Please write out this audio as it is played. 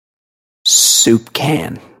soup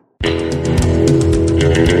can.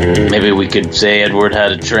 Maybe we could say Edward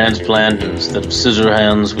had a transplant, and instead of scissor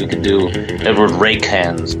hands, we could do Edward rake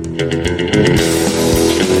hands.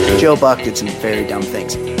 Joe Buck did some very dumb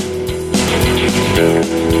things.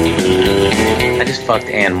 I just fucked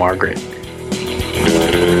Anne Margaret.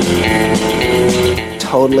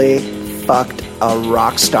 Totally fucked a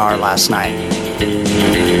rock star last night.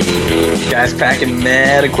 Guys packing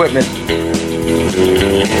mad equipment.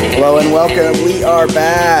 Hello and welcome. We are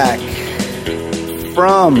back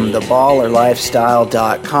from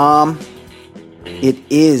theballerlifestyle.com. It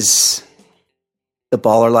is the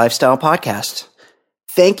Baller Lifestyle Podcast.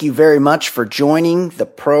 Thank you very much for joining the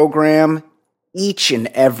program each and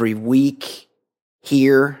every week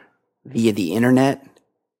here via the internet,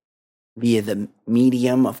 via the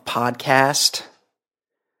medium of podcast.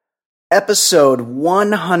 Episode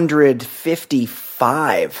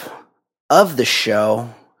 155 of the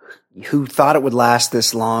show. Who thought it would last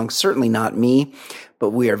this long? Certainly not me,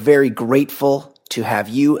 but we are very grateful to have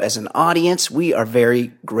you as an audience. We are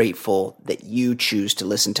very grateful that you choose to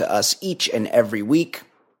listen to us each and every week.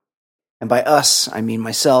 And by us, I mean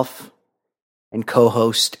myself and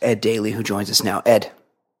co-host Ed Daly, who joins us now. Ed,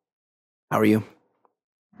 how are you?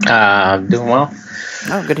 Doing well.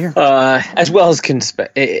 Oh, good to hear. As well as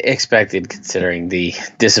expected, considering the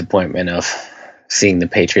disappointment of seeing the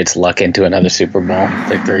Patriots luck into another Super Bowl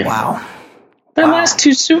victory. Wow. Their last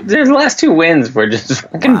two wins were just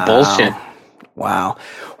fucking bullshit. Wow.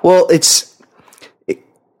 Well,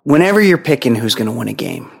 whenever you're picking who's going to win a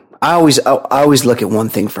game, I always look at one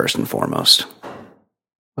thing first and foremost.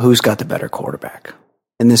 Who's got the better quarterback?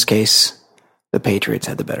 In this case, the Patriots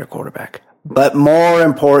had the better quarterback. But more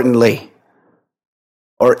importantly,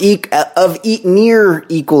 or near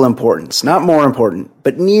equal importance, not more important,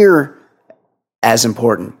 but near as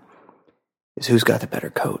important, is who's got the better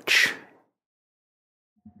coach.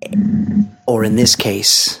 Or in this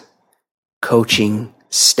case, coaching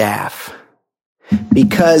staff.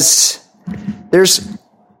 Because there's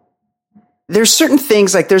certain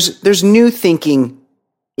things, like there's new thinking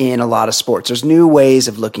in a lot of sports. There's new ways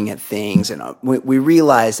of looking at things. And we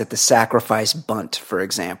realize that the sacrifice bunt, for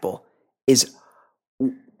example, is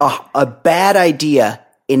a bad idea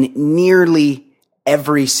in nearly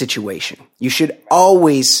every situation. You should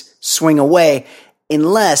always swing away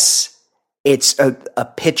unless it's a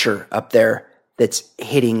pitcher up there that's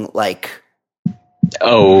hitting like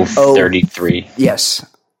 33. Yes,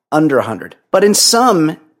 under 100. But in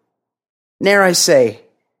some, dare I say,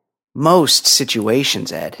 most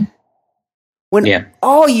situations, Ed, when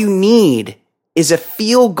all you need is a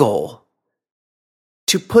field goal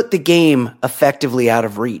to put the game effectively out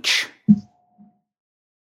of reach,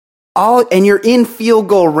 and you're in field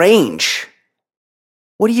goal range,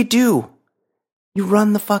 what do? You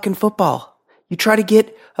run the fucking football. You try to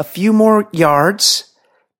get a few more yards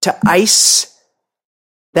to ice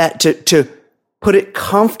that, to put it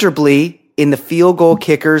comfortably in the field goal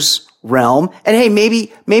kicker's realm. And hey,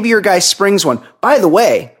 maybe your guy springs one. By the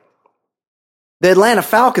way, the Atlanta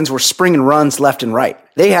Falcons were springing runs left and right.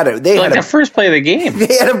 They had the first play of the game.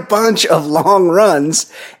 They had a bunch of long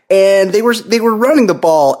runs, and they were running the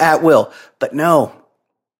ball at will. But no,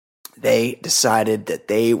 they decided that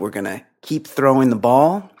they were going to keep throwing the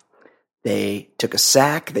ball. They took a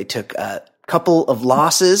sack. They took a couple of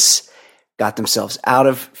losses, got themselves out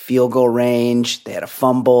of field goal range. They had a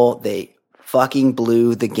fumble. They fucking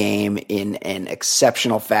blew the game in an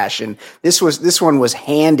exceptional fashion. This one was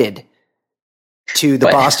handed to the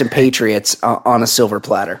Boston Patriots on a silver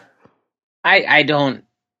platter. I don't,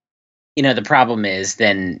 the problem is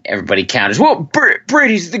then everybody counters, well,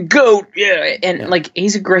 Brady's the GOAT. Yeah. And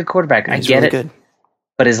he's a great quarterback. I get really it. Good.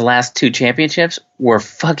 But his last two championships were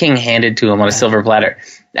fucking handed to him on a silver platter.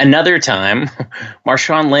 Another time,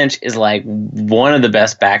 Marshawn Lynch is like one of the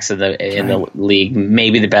best backs in the league,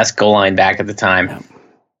 maybe the best goal line back at the time. Yeah.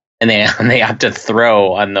 And they have to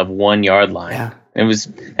throw on the 1 yard line. Yeah. And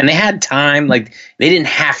they had time, they didn't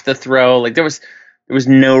have to throw. There was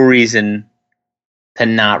no reason to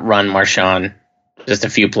not run Marshawn just a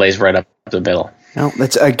few plays right up the middle. No,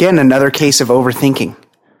 that's again another case of overthinking.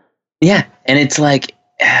 Yeah, and it's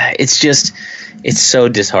it's so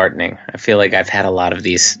disheartening. I feel like I've had a lot of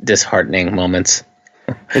these disheartening moments.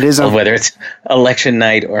 It is whether it's election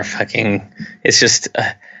night or it's just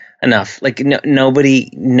enough.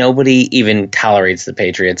 Nobody even tolerates the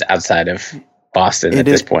Patriots outside of Boston at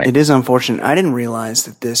this point. It is unfortunate. I didn't realize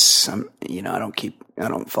that this, I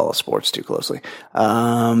don't follow sports too closely.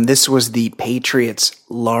 This was the Patriots'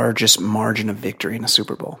 largest margin of victory in a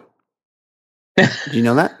Super Bowl. Do you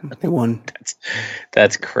know that? They won.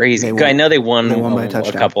 That's crazy. I know they won by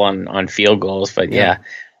a couple on field goals, but yeah.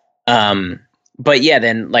 But yeah,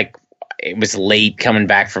 then like it was late coming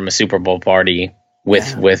back from a Super Bowl party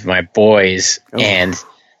with my boys, and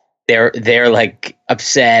they're like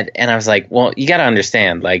upset, and I was like, well, you got to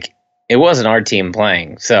understand, like it wasn't our team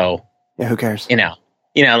playing, so yeah, who cares? You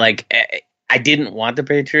know, like I didn't want the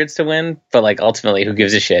Patriots to win, but like ultimately, who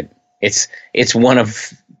gives a shit? It's one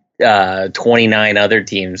of 29 other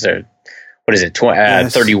teams, or what is it?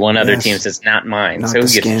 31 other teams. That's not mine. Not so who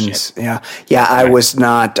gives Skins. A shit? Yeah. I was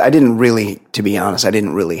not. I didn't really, to be honest, I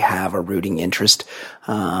didn't really have a rooting interest.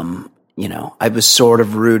 I was sort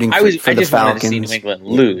of rooting for the Falcons. I just wanted to see New England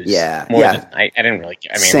lose. Yeah, more than I didn't really.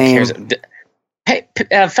 I mean, same. Hey,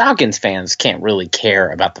 Falcons fans can't really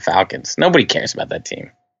care about the Falcons. Nobody cares about that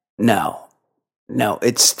team. No.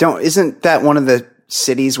 Isn't that one of the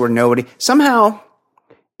cities where nobody somehow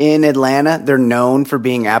in Atlanta, they're known for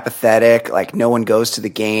being apathetic. Like no one goes to the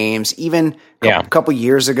games. Even a couple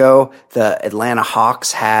years ago, the Atlanta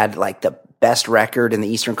Hawks had like the best record in the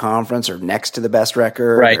Eastern Conference, or next to the best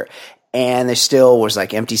record. Right. And there still was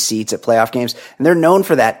like empty seats at playoff games, and they're known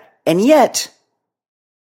for that. And yet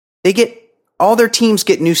all their teams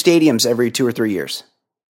get new stadiums every 2 or 3 years.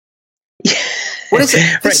 What is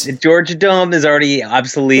it? Right, the Georgia Dome is already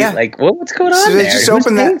obsolete. Yeah. Like, what's going on there? Just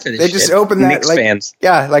opened that. They just opened that. Knicks fans.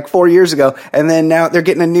 Yeah, like 4 years ago, and then now they're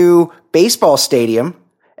getting a new baseball stadium,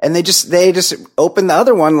 and they just opened the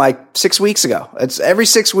other one like 6 weeks ago. It's every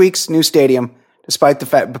 6 weeks, new stadium, despite the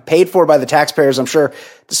fact paid for by the taxpayers, I'm sure,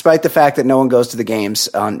 despite the fact that no one goes to the games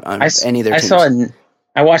on any of their teams.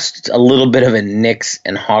 I watched a little bit of a Knicks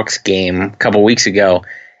and Hawks game a couple weeks ago,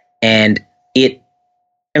 and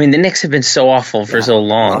the Knicks have been so awful for so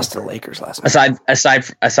long. Lost to the Lakers last night.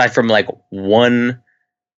 Aside from like one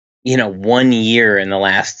year in the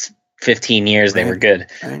last 15 years, they were good.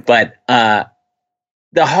 Right. But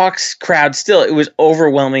the Hawks crowd still, it was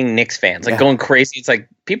overwhelming Knicks fans, like going crazy. It's like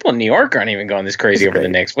people in New York aren't even going this crazy over the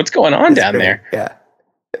Knicks. What's going on down there? Yeah.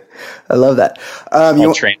 I love that.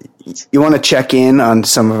 You want to check in on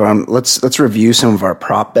some of our, let's review some of our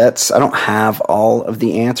prop bets. I don't have all of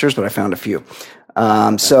the answers, but I found a few.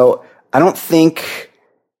 So I don't think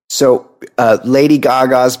so. Lady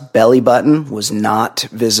Gaga's belly button was not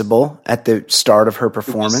visible at the start of her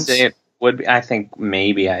performance. Did you say it would be? I think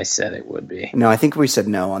maybe I said it would be. No, I think we said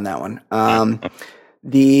no on that one.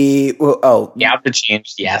 The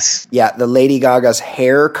changed. Yes. Yeah. The Lady Gaga's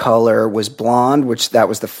hair color was blonde, which that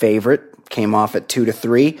was the favorite, came off at 2 to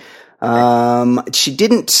 3. She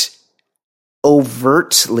didn't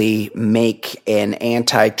overtly make an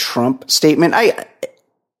anti-Trump statement. I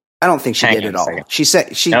don't think she did at all. She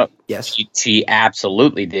said yes. She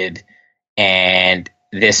absolutely did. And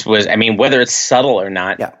this was, whether it's subtle or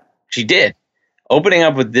not, she did. Opening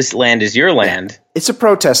up with "This Land Is Your Land." It's a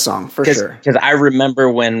protest song for sure. Because I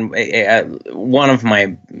remember when one of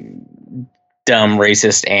my dumb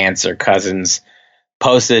racist aunts or cousins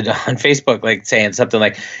posted on Facebook, like saying something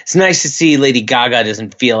like, "It's nice to see Lady Gaga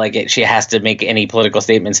doesn't feel like she has to make any political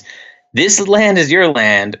statements." "This Land Is Your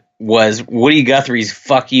Land" was Woody Guthrie's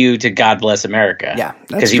 "Fuck you" to "God Bless America." Yeah,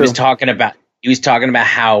 because he was talking about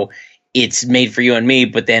how it's made for you and me,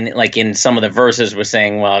 but then like in some of the verses was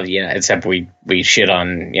saying, well, except we shit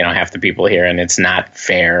on half the people here, and it's not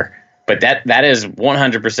fair. But that is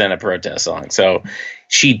 100% a protest song. So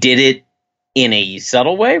she did it in a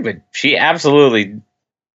subtle way, but she absolutely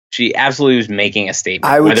was making a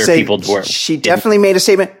statement. I would say she definitely made a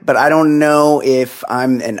statement, but I don't know if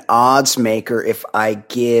I'm an odds maker if I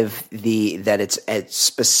give that it's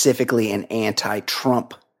specifically an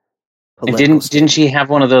anti-Trump. And didn't she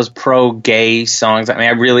have one of those pro-gay songs?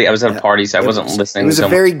 I was at a party, so I wasn't listening. It was a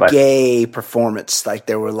very gay performance. Like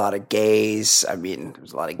there were a lot of gays. There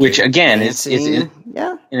was a lot of gays. Which again is an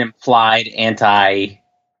implied anti,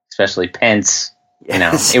 especially Pence.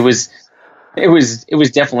 Yes. It was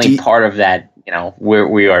definitely part of that. Where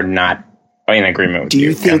we are not in agreement with you. Do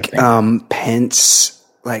you think Pence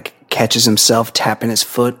like catches himself tapping his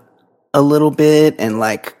foot a little bit and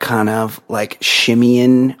like kind of like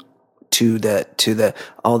shimmying to the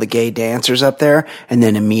all the gay dancers up there, and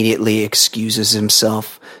then immediately excuses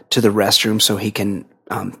himself to the restroom so he can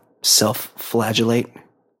self-flagellate?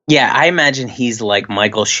 Yeah, I imagine he's like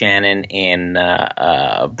Michael Shannon in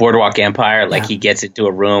Boardwalk Empire. Like he gets into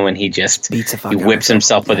a room and he just whips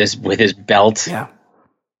himself with his belt. Yeah,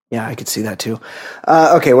 I could see that too.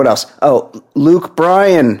 Okay, what else? Oh, Luke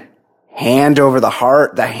Bryan, hand over the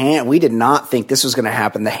heart. The hand. We did not think this was going to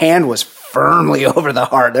happen. The hand was firmly over the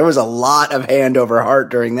heart. There was a lot of hand over heart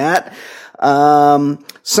during that. There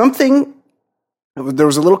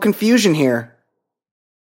was a little confusion here.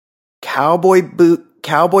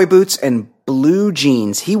 cowboy boots and blue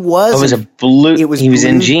jeans. He was. He was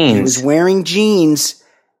in jeans. He was wearing jeans.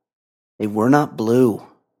 They were not blue.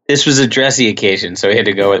 This was a dressy occasion, so he had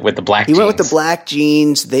to go with the black jeans. He went with the black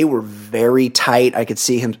jeans. They were very tight. I could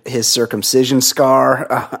see his circumcision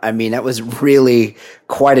scar. I mean, that was really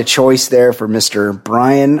quite a choice there for Mr.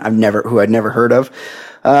 Bryan, who I'd never heard of.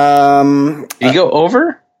 Did he go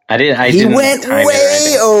over? He went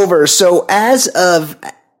way over. So as of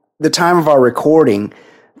the time of our recording,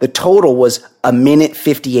 the total was 1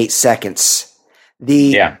 58 seconds.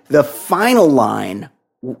 The final line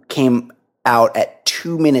came out at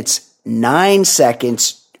 2 9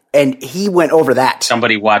 seconds, and he went over that.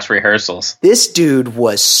 Somebody watched rehearsals. This dude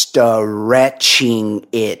was stretching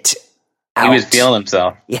it out. He was feeling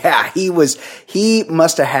himself. Yeah, he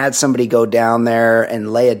must have had somebody go down there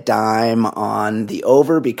and lay a dime on the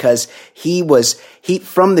over, because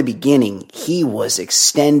from the beginning, he was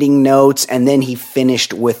extending notes, and then he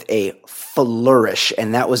finished with a flourish,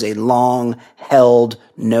 and that was a long held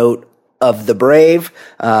note of the Brave.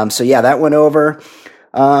 So yeah, that went over.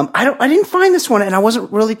 I didn't find this one, and I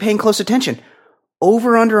wasn't really paying close attention.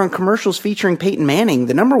 Over under on commercials featuring Peyton Manning.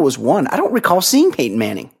 The number was 1. I don't recall seeing Peyton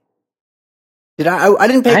Manning. Did I? I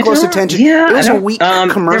didn't pay close attention. Yeah, it was a weak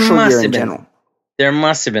commercial year in general. There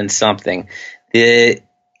must have been something. The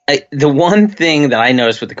one thing that I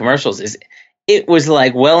noticed with the commercials is it was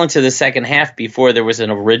like well into the second half before there was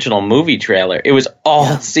an original movie trailer. It was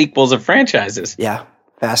all sequels of franchises. Yeah.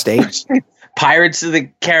 Fast 8. Pirates of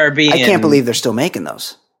the Caribbean. I can't believe they're still making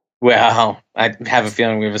those. Well, I have a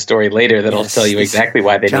feeling we have a story later that'll tell you exactly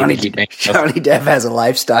why they need to keep making those. Johnny Depp has a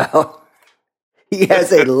lifestyle. He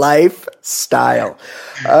has a lifestyle.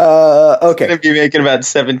 Okay. He's going to be making about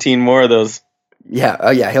 17 more of those. Yeah.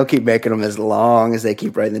 Oh, yeah. He'll keep making them as long as they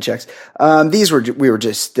keep writing the checks.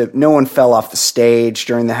 No one fell off the stage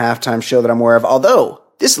during the halftime show that I'm aware of. Although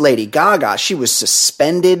this Lady Gaga, she was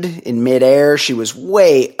suspended in midair. She was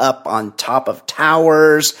way up on top of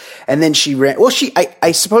towers, and then she ran. Well,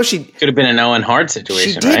 I suppose she could have been an Owen Hart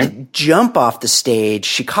situation. She did jump off the stage.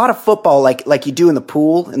 She caught a football like you do in the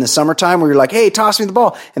pool in the summertime, where you're like, "Hey, toss me the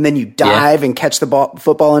ball," and then you dive and catch the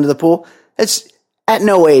football into the pool. It's at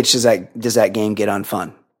no age does that game get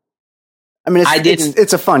unfun. I mean,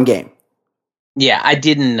 it's a fun game. Yeah, I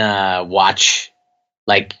didn't watch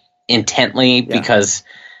intently because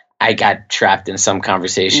I got trapped in some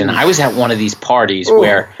conversation. I was at one of these parties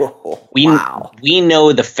where we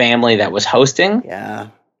know the family that was hosting. Yeah.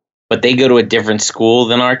 But they go to a different school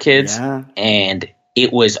than our kids. Yeah. And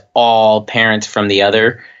it was all parents from the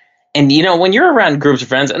other. And when you're around groups of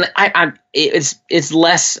friends, and it's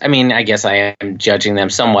less, I mean, I guess I am judging them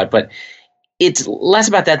somewhat, but it's less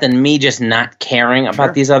about that than me just not caring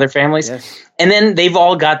about these other families. Yes. And then they've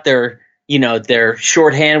all got their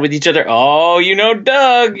shorthand with each other. Oh,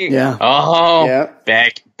 Doug. Yeah. Oh, yeah.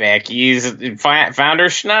 Becky's found her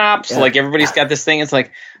schnapps. Yeah. Like everybody's got this thing. It's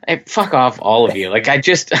like, hey, fuck off, all of you. Like I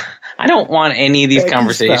don't want any of these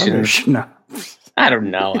conversations. I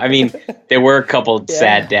don't know. I mean, there were a couple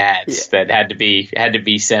sad dads that had to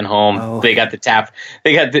be sent home. Oh. They got the tap.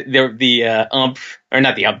 They got the ump. Or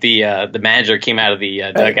not the ump, the manager came out of the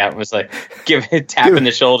dugout and was like, tapping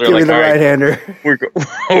the shoulder, give like, me the right-hander.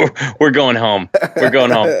 We're going home. We're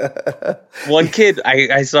going home. One kid,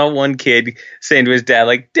 I saw one kid saying to his dad,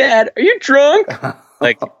 like, "Dad, are you drunk?"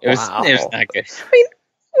 Like it was not good. I mean,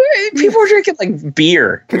 people were drinking like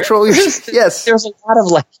beer. Control your yes. There was a lot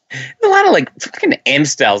of fucking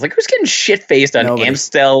Amstels. Like who's getting shit faced on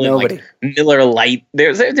Amstel and like Miller Lite? There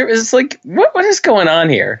was like what is going on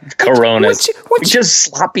here? Coronas. Just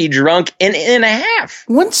sloppy drunk in a half.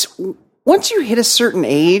 Once you hit a certain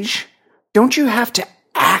age, don't you have to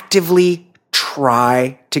actively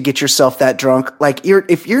try to get yourself that drunk? Like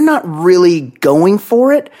if you're not really going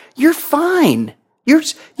for it, you're fine. You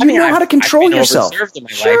know how to control yourself.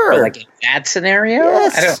 Sure. Life, but like in that scenario,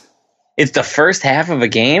 yes. It's the first half of a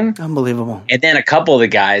game. Unbelievable. And then a couple of the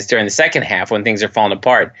guys during the second half, when things are falling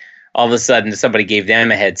apart, all of a sudden somebody gave them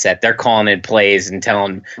a headset. They're calling in plays and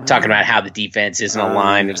talking about how the defense isn't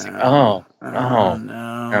aligned. It was like, no.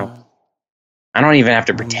 I don't even have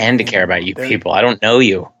to pretend to care about you people. I don't know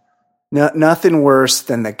you. No, nothing worse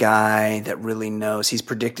than the guy that really knows. He's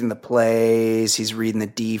predicting the plays. He's reading the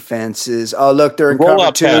defenses. Oh, look, they're in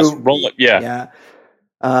cover 2. Roll up, yeah.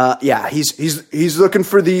 He's looking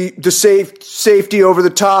for the safety over the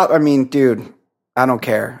top. I mean, dude, I don't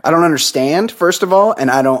care. I don't understand, first of all,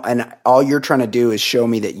 and all you're trying to do is show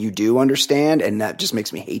me that you do understand, and that just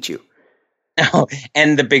makes me hate you. Oh,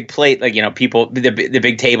 and the big plate, like, people, the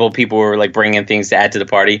big table, people were like bringing things to add to the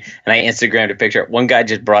party. And I Instagrammed a picture. One guy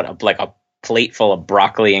just brought up like a plate full of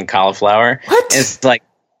broccoli and cauliflower. What? It's like,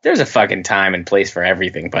 there's a fucking time and place for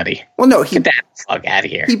everything, buddy. Well, no, get that fuck out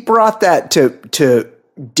of here. He brought that to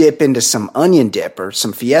dip into some onion dip or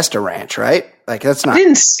some Fiesta Ranch, right? Like that's not. I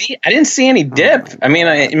didn't see any dip. I mean,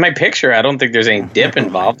 in my picture, I don't think there's any dip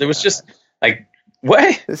involved. It was just like,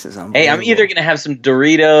 what? This is unbelievable. Hey, I'm either gonna have some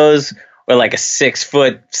Doritos or like a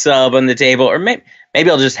 6-foot sub on the table, or maybe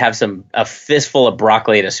I'll just have a fistful of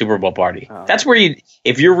broccoli at a Super Bowl party. Oh. That's where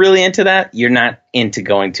if you're really into that, you're not into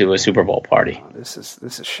going to a Super Bowl party. Oh, this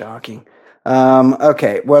is shocking.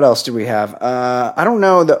 Okay, what else do we have? I don't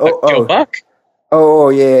know. Joe Buck. Oh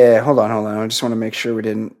yeah. Hold on. I just want to make sure we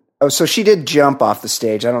didn't. Oh, so she did jump off the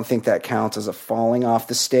stage. I don't think that counts as a falling off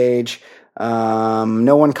the stage.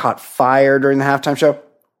 No one caught fire during the halftime show.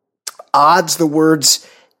 Odds the words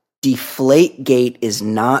Deflategate is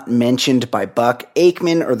not mentioned by Buck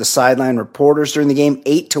Aikman or the sideline reporters during the game.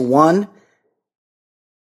 8-1.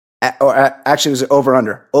 Or actually, it was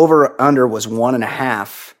over-under. Over-under was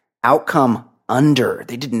 1.5. Outcome under.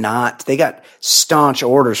 They did not. They got staunch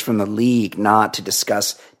orders from the league not to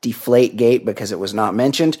discuss Deflategate because it was not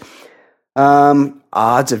mentioned.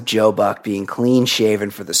 Odds of Joe Buck being clean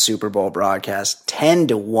shaven for the Super Bowl broadcast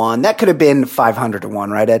 10-1. That could have been 500-1,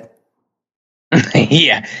 right, Ed?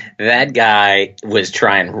 Yeah, that guy was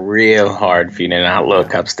trying real hard for you to not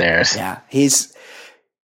look upstairs. Yeah, he's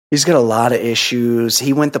got a lot of issues.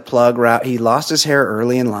 He went the plug route. He lost his hair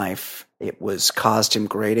early in life. It caused him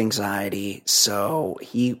great anxiety. So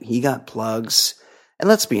he got plugs. And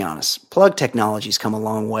let's be honest, plug technology's come a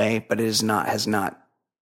long way, but has not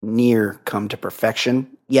near come to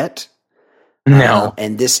perfection yet. No.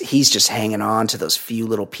 And he's just hanging on to those few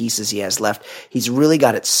little pieces he has left. He's really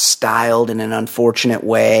got it styled in an unfortunate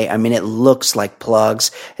way. I mean, it looks like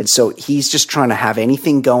plugs. And so he's just trying to have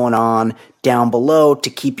anything going on down below to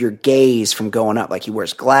keep your gaze from going up. Like he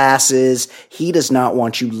wears glasses. He does not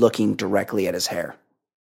want you looking directly at his hair.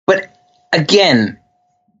 But again,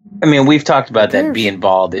 I mean, we've talked about that being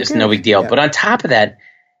bald is no big deal. Yeah. But on top of that,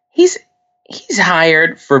 he's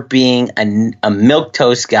hired for being a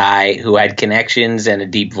milquetoast guy who had connections and a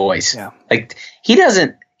deep voice. Yeah. Like he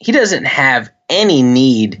doesn't have any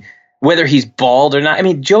need, whether he's bald or not. I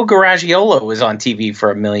mean, Joe Garagiola was on TV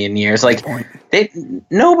for a million years. Like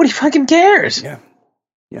nobody fucking cares. Yeah.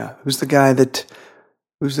 Yeah. Who's the guy that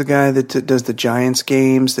does the Giants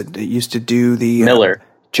games that used to do the Miller?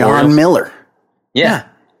 John Miller. Yeah.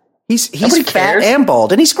 He's fat and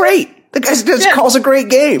bald and he's great. The guy calls a great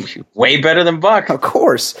game. Way better than Buck. Of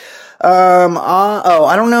course.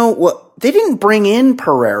 I don't know what they didn't bring in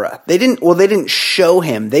Pereira. They didn't show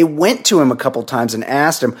him. They went to him a couple times and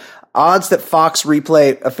asked him. Odds that Fox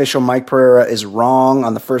replay official Mike Pereira is wrong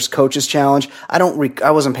on the first coaches challenge. I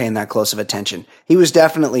wasn't paying that close of attention. He was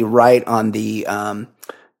definitely right on the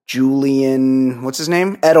Julian, what's his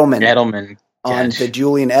name? Edelman. On the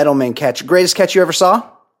Julian Edelman catch. Greatest catch you ever saw?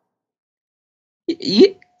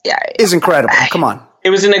 Yeah, is incredible. Come on. It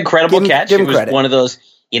was an incredible catch. Give him it was credit. One of those,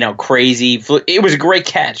 crazy. It was a great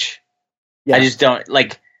catch. Yeah. I just don't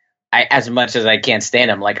as much as I can't stand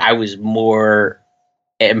him. Like I was more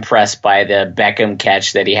impressed by the Beckham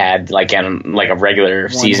catch that he had, in a regular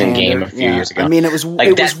season game a few years ago. I mean, it was one.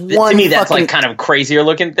 To me, that's kind of crazier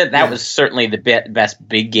looking. That was certainly the best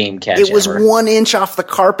big game catch. It was ever. 1 inch off the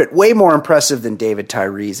carpet, way more impressive than David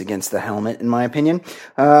Tyree's against the helmet, in my opinion.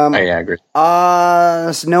 I agree.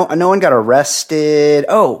 So no one got arrested.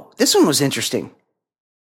 Oh, this one was interesting.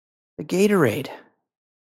 The Gatorade.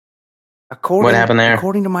 What happened there?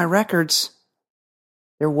 According to my records,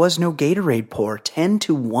 there was no Gatorade pour.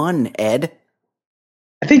 10-1, Ed.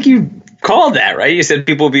 I think you called that, right? You said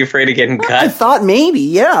people would be afraid of getting cut. I thought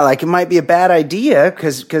maybe, it might be a bad idea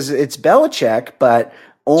because it's Belichick, but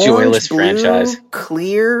orange, joyless blue, franchise,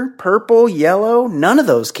 clear, purple, yellow, none of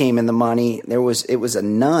those came in the money. It was a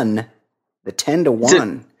none. The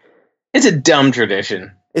 10-1. It's a dumb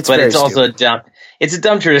tradition. It's also dumb. It's a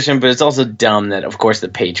dumb tradition, but it's also dumb that, of course, the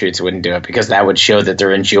Patriots wouldn't do it because that would show that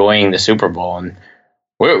they're enjoying the Super Bowl and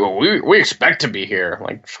we expect to be here.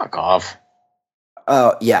 Like, fuck off.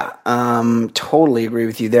 Oh, yeah. Totally agree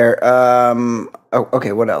with you there.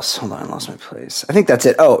 Okay, what else? Hold on, I lost my place. I think that's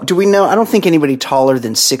it. Oh, do we know? I don't think anybody taller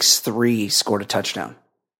than 6'3" scored a touchdown.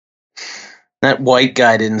 That white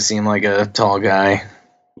guy didn't seem like a tall guy.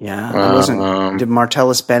 Yeah, it wasn't. Did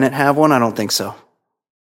Martellus Bennett have one? I don't think so.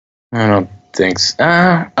 I don't think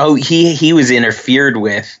so. He was interfered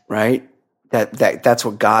with. Right? That's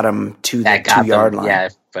what got him to the 2-yard line. Yeah,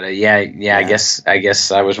 but I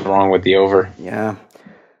guess I was wrong with the over. Yeah.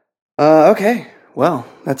 Okay. Well,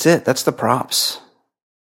 that's it. That's the props.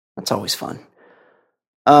 That's always fun.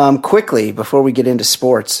 Quickly, before we get into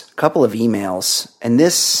sports, a couple of emails. And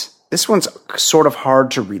this one's sort of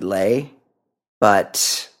hard to relay,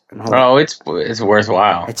 but... it's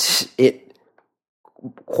worthwhile. It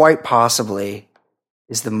quite possibly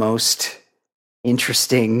is the most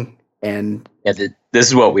interesting and... Yeah, this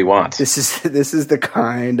is what we want. This is the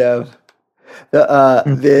kind of...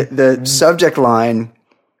 The subject line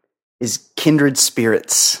is kindred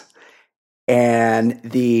spirits. And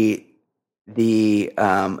the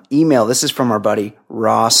email, this is from our buddy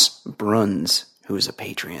Ross Bruns, who is a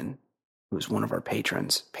Patreon, who's one of our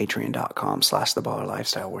patrons,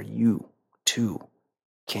 patreon.com/theballerlifestyle, where you too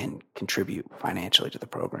can contribute financially to the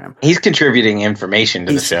program. He's contributing information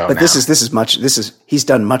to the show. But now. He's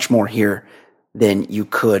done much more here than you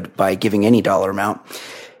could by giving any dollar amount.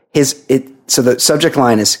 So the subject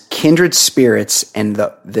line is kindred spirits, and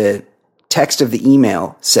the text of the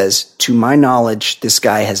email says, "To my knowledge, this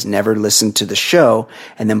guy has never listened to the show."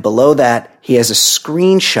 And then below that, he has a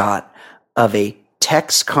screenshot of an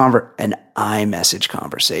iMessage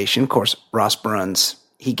conversation. Of course, Ross Bruns,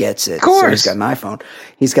 he gets it. Of course. So he's got an iPhone.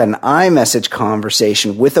 He's got an iMessage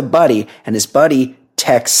conversation with a buddy, and his buddy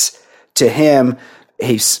texts to him,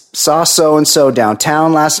 he saw so-and-so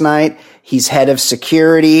downtown last night. He's head of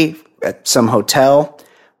security at some hotel.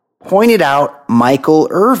 Pointed out Michael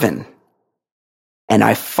Irvin. And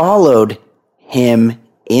I followed him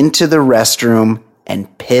into the restroom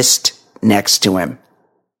and pissed next to him.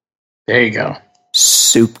 There you go.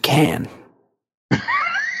 Soup can.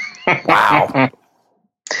 Wow.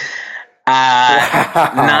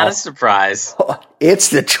 Not a surprise. It's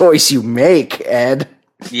the choice you make, Ed.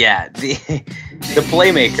 Yeah, the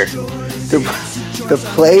playmaker. The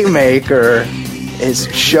playmaker is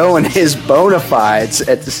showing his bona fides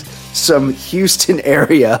at some Houston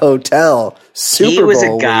area hotel. Super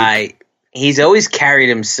Bowl a guy. Week. He's always carried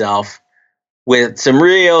himself with some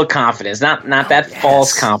real confidence, not that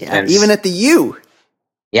false confidence. Yeah, even at the U.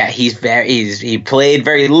 Yeah, he played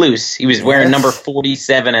very loose. He was wearing number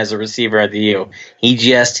 47 as a receiver at the U. He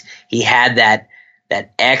had that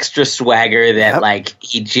extra swagger that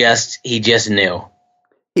he just knew.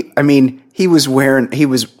 He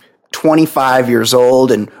was 25 years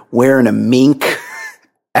old and wearing a mink.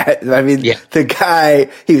 The guy,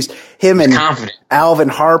 him and confident. Alvin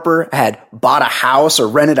Harper had bought a house or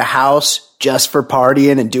rented a house just for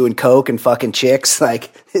partying and doing coke and fucking chicks.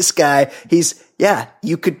 Like, this guy,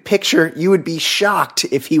 you would be shocked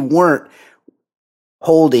if he weren't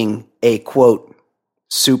holding a quote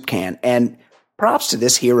soup can. And props to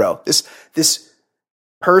this hero, this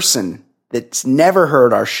person that's never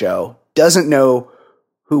heard our show, doesn't know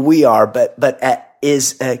who we are, but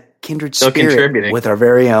is a kindred spirit with our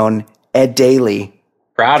very own Ed Daly.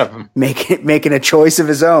 Proud of him. Making a choice of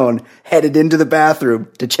his own, headed into the bathroom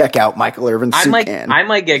to check out Michael Irvin's soup can. I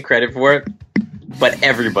might get credit for it, but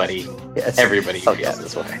everybody feels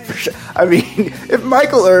this way. For sure. If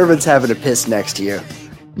Michael Irvin's having a piss next to you,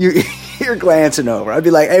 you're glancing over. I'd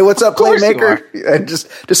be like, "Hey, what's up, playmaker?" And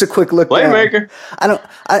just a quick look. Playmaker.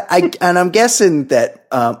 I'm guessing that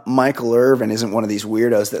Michael Irvin isn't one of these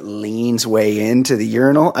weirdos that leans way into the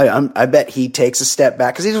urinal. I bet he takes a step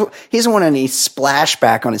back because he doesn't want any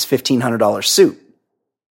splashback on his $1,500 suit.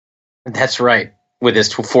 That's right, with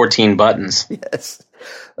his 14 buttons. Yes,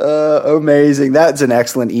 amazing. That's an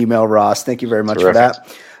excellent email, Ross. Thank you very much for that.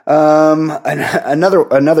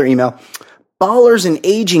 Another email. Ballers and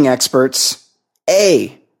aging experts.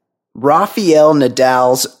 Rafael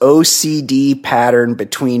Nadal's OCD pattern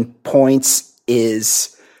between points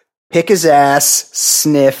is pick his ass,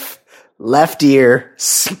 sniff, left ear,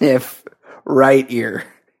 sniff, right ear.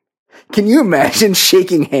 Can you imagine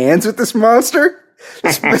shaking hands with this monster?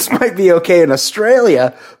 This might be okay in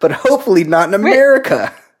Australia, but hopefully not in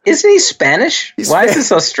America. Isn't he Spanish? Why is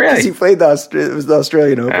this Australia? Because he played it was the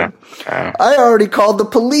Australian Open. I already called the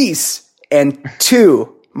police. And 2,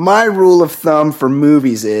 my rule of thumb for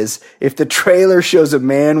movies is if the trailer shows a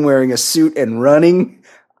man wearing a suit and running,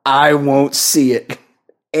 I won't see it.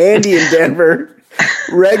 Andy in Denver,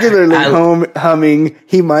 regularly humming,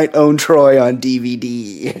 he might own Troy on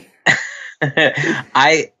DVD.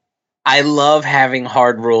 I love having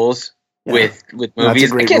hard rules with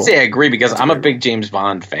movies. I can't say I agree because I'm a big James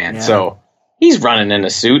Bond fan. So he's running in a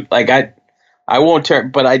suit. Like I won't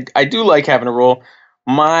turn, but I do like having a rule.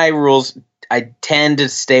 My rules, I tend to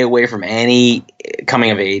stay away from any coming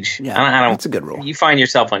of age. Yeah, I don't. That's a good rule. You find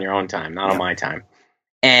yourself on your own time, not on my time.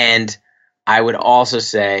 And I would also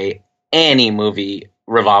say any movie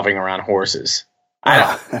revolving around horses.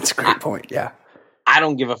 That's a great point. Yeah, I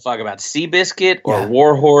don't give a fuck about Seabiscuit or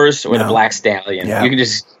Warhorse or the Black Stallion. Yeah.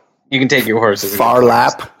 You can take your horses. Far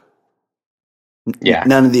Lap. Yeah.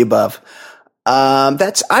 None of the above.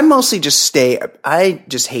 I mostly just I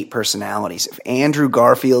just hate personalities. If Andrew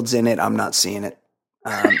Garfield's in it, I'm not seeing it.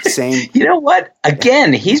 Same. You know what?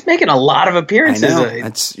 Again, he's making a lot of appearances. I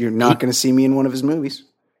know. You're not going to see me in one of his movies.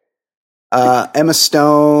 Emma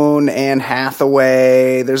Stone, Anne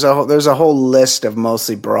Hathaway. There's a whole list of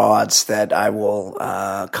mostly broads that I will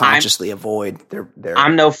consciously avoid.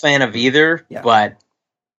 I'm no fan of either, but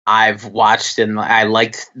I've watched and I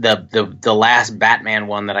liked the last Batman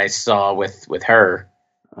one that I saw with her.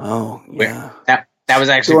 Oh yeah, that was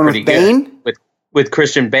actually pretty good. With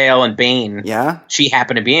Christian Bale and Bane. Yeah, she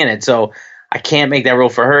happened to be in it, so I can't make that rule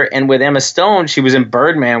for her. And with Emma Stone, she was in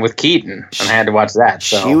Birdman with Keaton, and I had to watch that.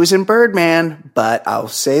 So. She was in Birdman, but I'll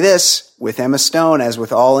say this with Emma Stone, as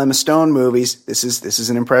with all Emma Stone movies, this is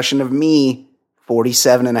an impression of me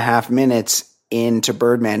 47 and a half minutes into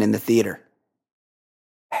Birdman in the theater.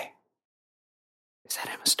 Hey, is that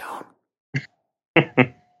Emma Stone?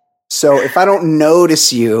 So if I don't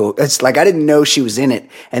notice you, it's like I didn't know she was in it.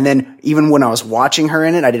 And then even when I was watching her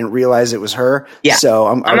in it, I didn't realize it was her. Yeah. So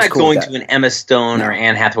I'm not cool going to an Emma Stone or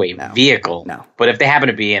Anne Hathaway vehicle. No. But if they happen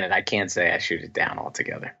to be in it, I can't say I shoot it down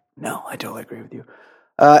altogether. No, I totally agree with you.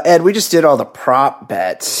 Ed, we just did all the prop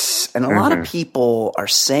bets, and a lot of people are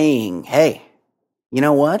saying, hey, you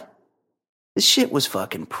know what? This shit was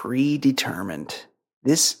fucking predetermined.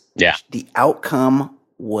 The outcome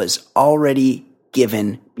was already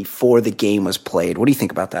given before the game was played. What do you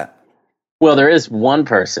think about that? Well, there is one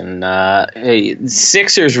person,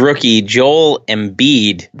 Sixers rookie Joel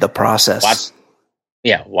Embiid. The process.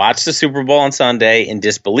 Watched the Super Bowl on Sunday in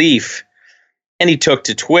disbelief, and he took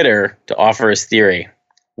to Twitter to offer his theory.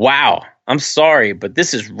 Wow, I'm sorry, but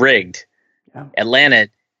this is rigged. Yeah. Atlanta,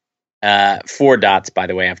 4 dots, by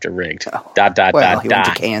the way, after rigged. Oh. He went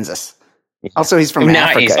to Kansas. Also, he's from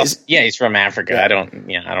Africa. He's from Africa.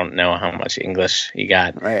 Yeah. I don't know how much English he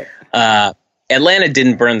got. Right. Atlanta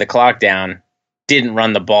didn't burn the clock down, didn't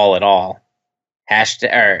run the ball at all.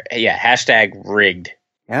 Hashtag rigged.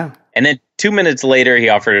 Yeah. And then 2 minutes later, he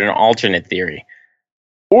offered an alternate theory.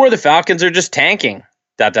 Or the Falcons are just tanking. ...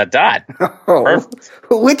 Oh,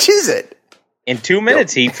 which is it? In 2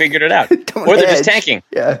 minutes, he figured it out. Or they're just tanking.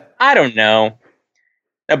 Yeah. I don't know.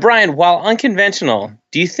 Now, Brian, while unconventional,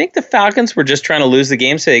 do you think the Falcons were just trying to lose the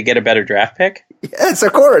game so they get a better draft pick? Yes,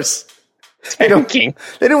 of course. Tanking.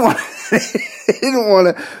 They didn't want to.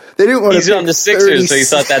 He's on the Sixers, so he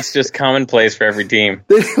thought that's just commonplace for every team.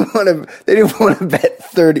 They didn't want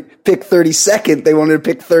to pick 32nd. They wanted to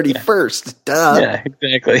pick 31st. Duh. Yeah,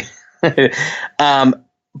 exactly.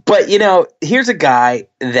 But here's a guy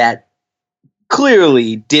that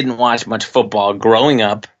clearly didn't watch much football growing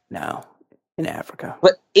up. No. In Africa.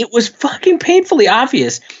 But it was fucking painfully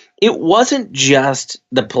obvious. It wasn't just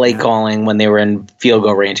the play calling when they were in field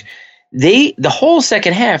goal range. The whole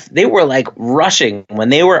second half, they were like rushing when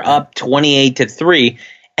they were up 28-3,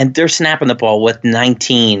 and they're snapping the ball with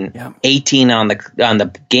 18 on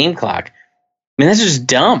the game clock. I mean, that's just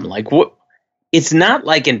dumb. Like, what? It's not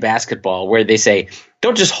like in basketball where they say,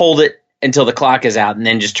 don't just hold it until the clock is out and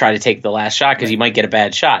then just try to take the last shot because you might get a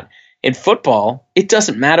bad shot. In football, it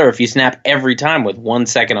doesn't matter if you snap every time with 1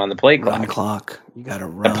 second on the play clock. Run clock. You got to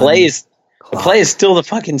run. The play is still the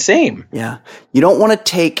fucking same. Yeah. You don't want to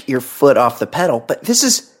take your foot off the pedal, but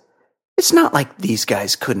it's not like these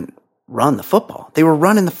guys couldn't run the football. They were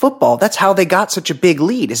running the football. That's how they got such a big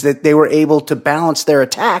lead, is that they were able to balance their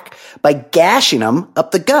attack by gashing them up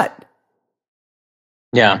the gut.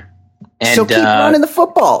 Yeah. And, so keep running the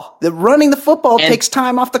football. Running the football takes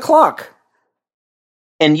time off the clock.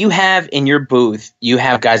 And you have in your booth, you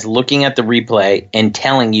have guys looking at the replay and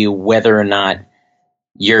telling you whether or not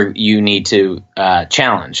you need to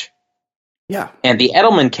challenge. Yeah. And the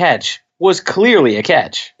Edelman catch was clearly a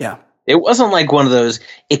catch. Yeah. It wasn't like one of those,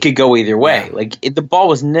 it could go either way. Yeah. Like the ball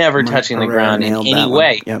was never touching the ground in any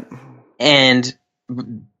way. Yep. And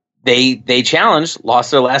they challenged,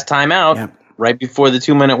 lost their last time out right before the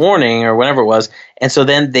 2-minute warning or whatever it was. And so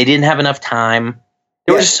then they didn't have enough time.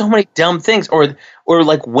 There were just so many dumb things. Or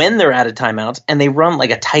like when they're out of timeouts and they run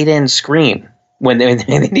like a tight end screen when they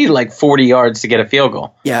need like 40 yards to get a field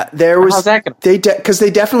goal. Yeah, there was. How's that gonna? Because they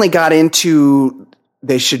definitely got into.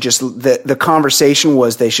 They should just the conversation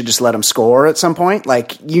was they should just let them score at some point.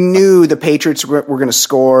 Like you knew the Patriots were going to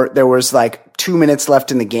score. There was like 2 minutes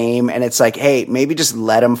left in the game, and it's like, hey, maybe just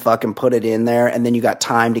let them fucking put it in there, and then you got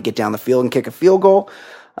time to get down the field and kick a field goal.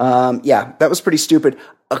 Yeah, that was pretty stupid.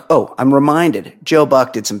 I'm reminded, Joe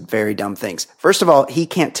Buck did some very dumb things. First of all, he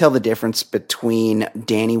can't tell the difference between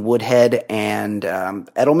Danny Woodhead and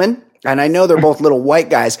Edelman. And I know they're both little white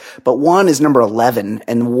guys, but one is number 11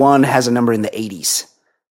 and one has a number in the 80s.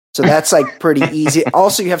 So that's like pretty easy.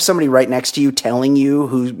 Also, you have somebody right next to you telling you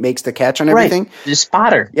who makes the catch on everything. Right. The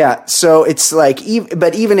spotter. Yeah. So it's like,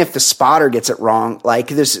 but even if the spotter gets it wrong, like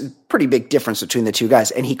there's a pretty big difference between the two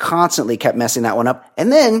guys. And he constantly kept messing that one up.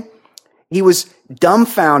 And then he was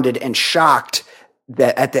dumbfounded and shocked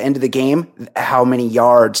that at the end of the game, how many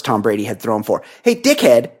yards Tom Brady had thrown for. Hey,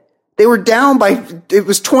 dickhead. They were down by, it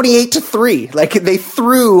was 28-3. Like they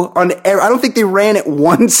threw on, I don't think they ran it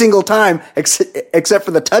one single time except for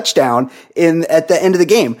the touchdown at the end of the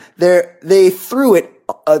game. They threw it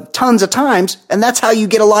tons of times, and that's how you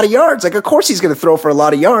get a lot of yards. Like, of course he's going to throw for a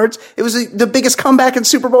lot of yards. It was the biggest comeback in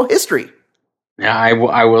Super Bowl history. Yeah,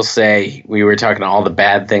 I will say, we were talking all the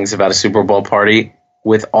bad things about a Super Bowl party.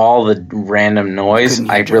 With all the random noise,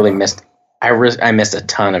 I missed a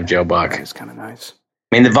ton of Joe Buck. It was kind of nice.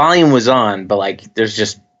 I mean, the volume was on, but like, there's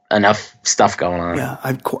just enough stuff going on. Yeah,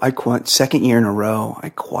 I second year in a row, I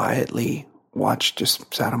quietly watched,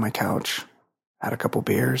 just sat on my couch, had a couple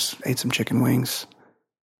beers, ate some chicken wings,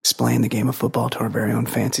 explained the game of football to our very own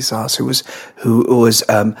Fancy Sauce, who was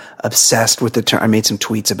obsessed with the term. I made some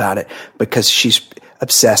tweets about it because she's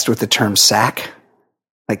obsessed with the term sack.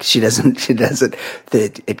 Like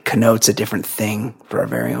it connotes a different thing for our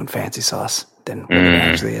very own Fancy Sauce than what it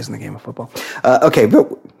actually is in the game of football. Okay, but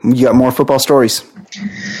you got more football stories.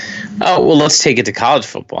 Oh, well, let's take it to college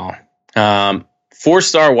football.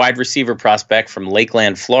 4-star wide receiver prospect from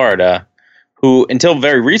Lakeland, Florida, who until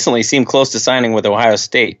very recently seemed close to signing with Ohio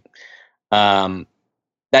State. That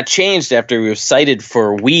changed after he was cited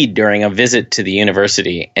for weed during a visit to the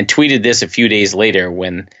university, and tweeted this a few days later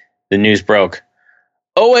when the news broke.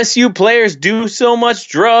 OSU players do so much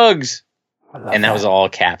drugs. And that was all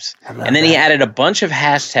caps. And then he added a bunch of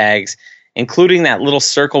hashtags, including that little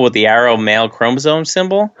circle with the arrow male chromosome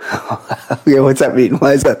symbol. Yeah, what's that mean?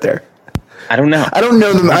 Why is that there? I don't know. I don't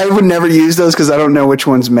know them. I would never use those because I don't know which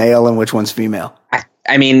one's male and which one's female.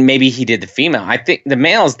 I mean, maybe he did the female. I think the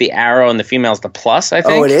male is the arrow and the female is the plus, I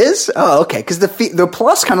think. Oh, it is? Oh, okay. Because the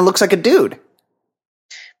plus kind of looks like a dude.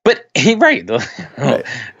 But, right. The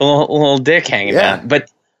little dick hanging down. But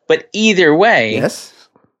either way. Yes.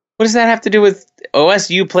 What does that have to do with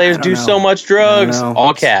OSU players do so much drugs?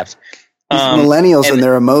 All caps. These millennials and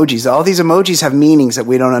their emojis. All these emojis have meanings that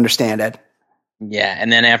we don't understand, Ed. Yeah,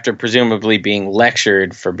 and then after presumably being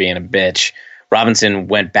lectured for being a bitch, Robinson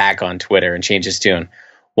went back on Twitter and changed his tune.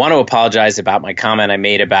 Want to apologize about my comment I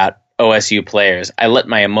made about OSU players. I let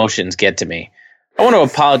my emotions get to me. I want to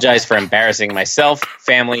apologize for embarrassing myself,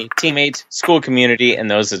 family, teammates, school community,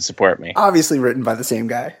 and those that support me. Obviously written by the same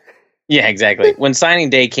guy. Yeah, exactly. When signing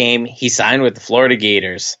day came, he signed with the Florida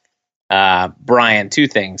Gators. Brian, two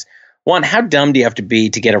things. One, how dumb do you have to be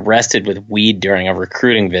to get arrested with weed during a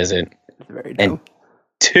recruiting visit? Very dumb. And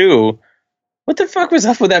two, what the fuck was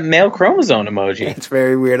up with that male chromosome emoji? It's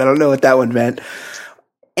very weird. I don't know what that one meant.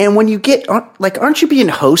 And when you get, aren't you being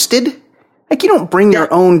hosted? Like, you don't bring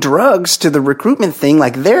your own drugs to the recruitment thing.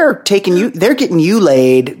 Like, they're getting you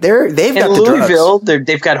laid. They've got the Louisville, drugs.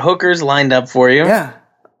 They've got hookers lined up for you. Yeah.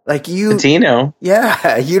 Like Latino.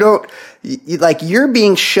 Yeah. You're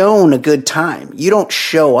being shown a good time. You don't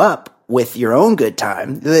show up with your own good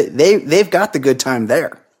time. They've got the good time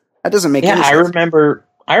there. That doesn't make any sense.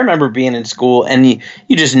 I remember being in school and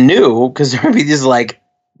you just knew because there would be these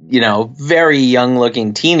very young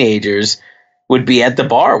looking teenagers would be at the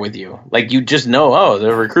bar with you. Like, you just know,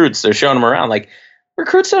 they're recruits. They're showing them around. Like,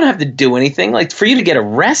 recruits don't have to do anything. Like, for you to get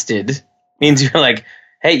arrested means you're like,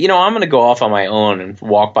 hey, I'm going to go off on my own and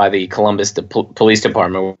walk by the Columbus Police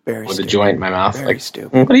Department with a joint in my mouth. Very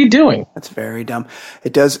stupid. What are you doing? That's very dumb.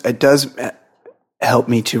 It does help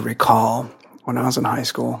me to recall when I was in high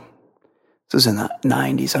school. This was in the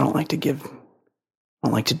 90s. I don't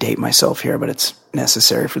like to date myself here, but it's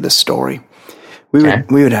necessary for this story. We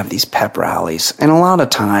would have these pep rallies, and a lot of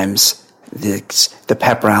times the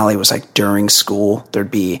pep rally was like during school.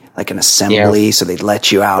 There'd be like an assembly, so they'd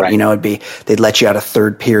let you out. Right. They'd let you out a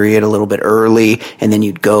third period a little bit early, and then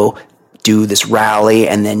you'd go do this rally,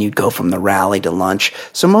 and then you'd go from the rally to lunch.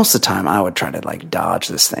 So most of the time, I would try to like dodge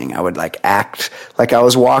this thing. I would like act like I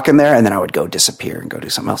was walking there, and then I would go disappear and go do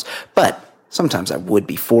something else. But sometimes I would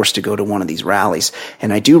be forced to go to one of these rallies.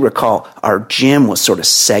 And I do recall our gym was sort of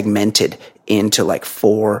segmented into like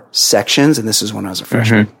 4 sections. And this is when I was a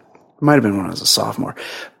freshman. Mm-hmm. It might have been when I was a sophomore.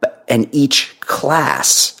 And each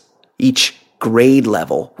class, each grade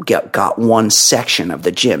level got one section of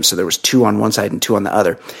the gym. So there was 2 on one side and 2 on the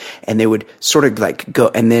other. And they would sort of like go,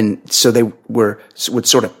 and then, so they would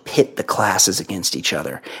sort of pit the classes against each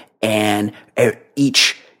other. And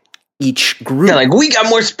each group, like, we got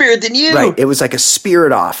more spirit than you. Right. It was like a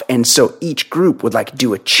spirit off. And so each group would like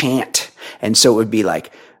do a chant. And so it would be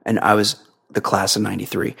like, And I was the class of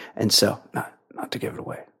 93. And so, not to give it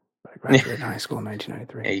away, but I graduated high school in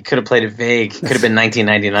 1993. Yeah, you could have played it vague. Could have been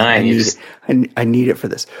 1999. I need it for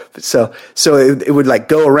this. So it would like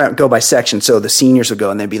go by section. So the seniors would go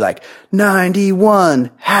and they'd be like,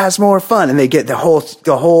 91 has more fun. And they get the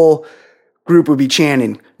whole group would be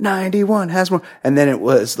chanting, 91 has more. And then it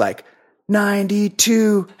was like,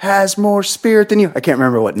 92 has more spirit than you. I can't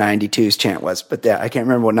remember what 92's chant was, but I can't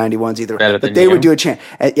remember what 91's either. But they would do a chant.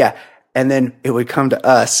 Yeah. And then it would come to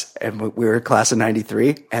us, and we were a class of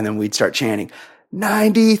 93, and then we'd start chanting,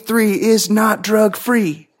 93 is not drug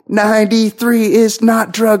free. 93 is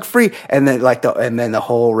not drug free. And then the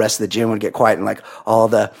whole rest of the gym would get quiet, and like all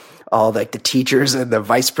the teachers and the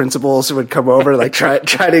vice principals would come over, like try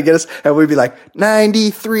to get us, and we'd be like,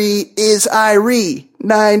 93 is Irie.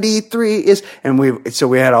 93 is, and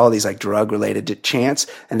we had all these like drug related chants,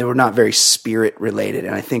 and they were not very spirit related.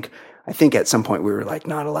 And I think at some point we were like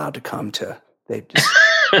not allowed to come to, they just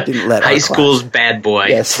didn't let high school's bad boy,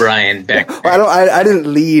 yes. Brian Beck. Well, I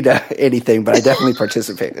didn't lead anything, but I definitely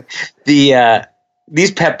participated.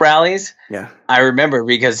 These pep rallies, yeah, I remember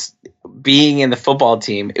because being in the football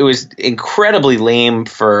team, it was incredibly lame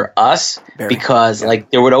for us because like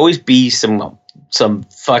there would always be some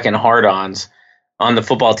fucking hard-ons on the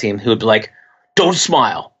football team who would be like, "Don't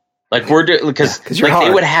smile," like because like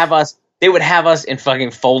hard. They would have us in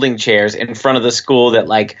fucking folding chairs in front of the school that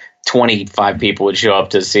like 25 people would show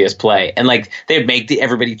up to see us play. And like they'd make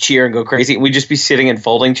everybody cheer and go crazy. And we'd just be sitting in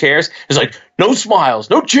folding chairs. It's like, no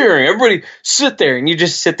smiles, no cheering. Everybody sit there. And you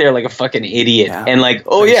just sit there like a fucking idiot. Yeah. And like,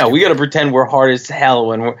 we got to pretend we're hard as hell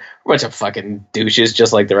when we're a bunch of fucking douches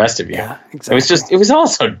just like the rest of you. Yeah, exactly. It was all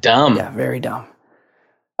so dumb. Yeah, very dumb.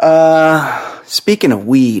 Speaking of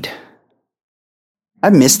weed, I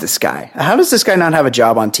miss this guy. How does this guy not have a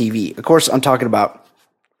job on TV? Of course, I'm talking about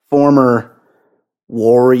former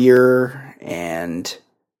Warrior and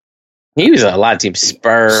he was a lot of teams.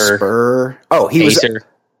 Spur. Oh, he Pacer. Was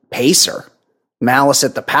Pacer. Malice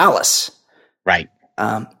at the Palace. Right.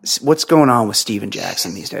 What's going on with Steven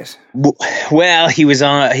Jackson these days? Well, he was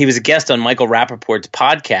a guest on Michael Rappaport's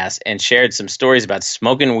podcast and shared some stories about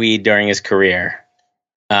smoking weed during his career.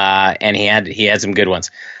 And he had some good ones.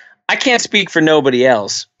 I can't speak for nobody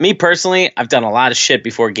else. Me personally, I've done a lot of shit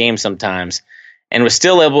before games sometimes and was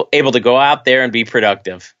still able to go out there and be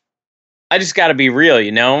productive. I just got to be real,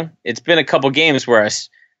 you know? It's been a couple games where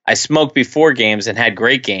I smoked before games and had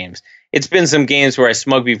great games. It's been some games where I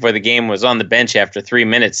smoked before the game was on the bench after 3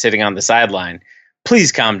 minutes sitting on the sideline.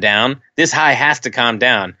 Please calm down. This high has to calm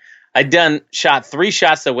down. Shot 3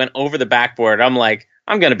 shots that went over the backboard. I'm like,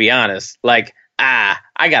 I'm going to be honest. Like, I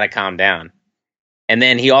got to calm down. And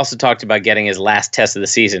then he also talked about getting his last test of the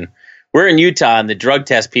season. We're in Utah and the drug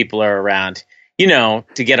test people are around, you know,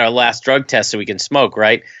 to get our last drug test so we can smoke,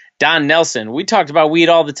 right? Don Nelson, we talked about weed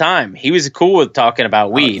all the time. He was cool with talking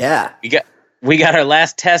about weed. Oh, yeah. We got our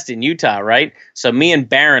last test in Utah, right? So me and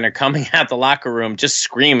Barron are coming out the locker room just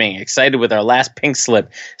screaming, excited with our last pink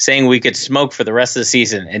slip, saying we could smoke for the rest of the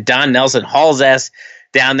season. And Don Nelson hauls ass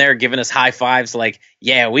down there giving us high fives like,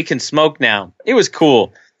 yeah, we can smoke now. It was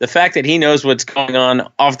cool. The fact that he knows what's going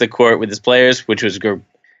on off the court with his players, which was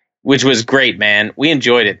great, man. We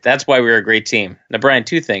enjoyed it. That's why we were a great team. Now, Brian,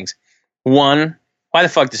 2 things. 1, why the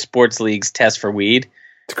fuck do sports leagues test for weed?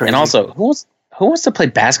 It's crazy. And also, who wants to play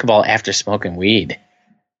basketball after smoking weed?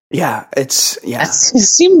 Yeah, it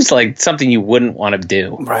seems like something you wouldn't want to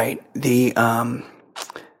do. Right. I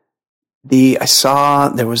saw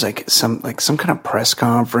there was some kind of press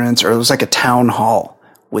conference, or it was like a town hall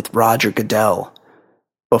with Roger Goodell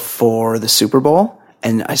before the Super Bowl,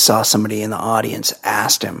 and I saw somebody in the audience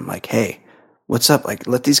asked him, like, hey, what's up? Like,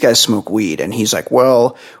 let these guys smoke weed. And he's like,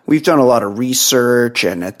 well, we've done a lot of research,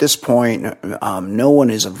 and at this point, no one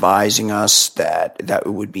is advising us that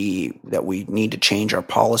we need to change our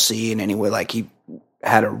policy in any way. Like, he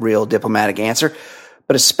had a real diplomatic answer,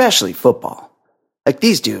 but especially football. Like,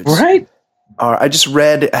 these dudes. Right. I just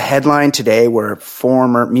read a headline today where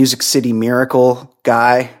former Music City Miracle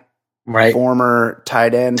guy, right, former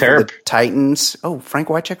tight end Terp. for the Titans. Oh, Frank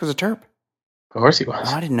Wycheck was a Terp. Of course he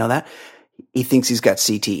was. Oh, I didn't know that. He thinks he's got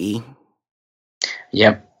CTE.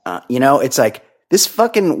 Yep. It's like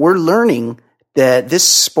we're learning that this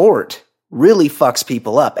sport really fucks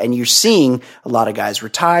people up. And you're seeing a lot of guys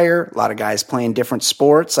retire, a lot of guys playing different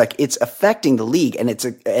sports. Like, it's affecting the league, and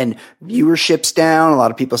and viewership's down. A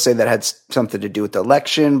lot of people say that had something to do with the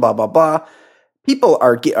election, blah, blah, blah. People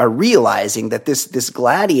are realizing that this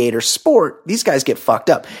gladiator sport, these guys get fucked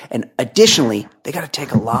up. And additionally, they got to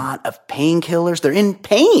take a lot of painkillers. They're in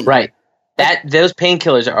pain. Right. Those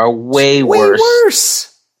painkillers are way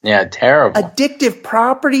worse Yeah, terrible. Addictive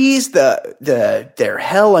properties, they're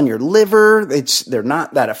hell on your liver. They're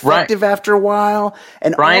not that effective after a while.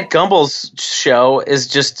 And Bryant Gumbel's show is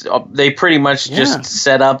just they pretty much just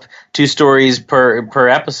set up 2 stories per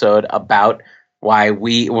episode about why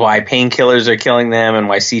painkillers are killing them and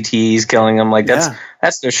why CTE is killing them. Like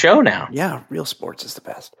that's their show now. Yeah, Real Sports is the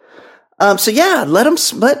best.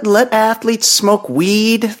 Let athletes smoke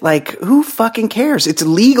weed. Like, who fucking cares? It's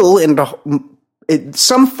legal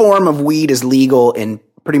some form of weed is legal in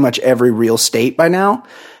pretty much every real state by now.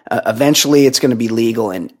 Eventually it's going to be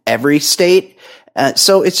legal in every state.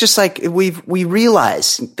 So it's just like we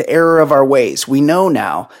realize the error of our ways. We know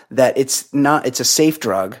now that it's a safe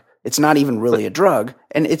drug. It's not even really a drug,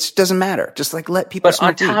 and it doesn't matter. Just like let people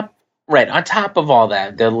smoke weed. On top of all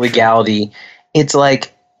that, the legality, it's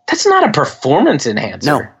like, that's not a performance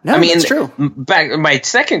enhancer. No, I mean, it's true. Back my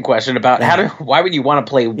second question about why would you want to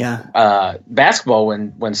play basketball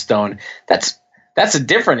when stoned? That's a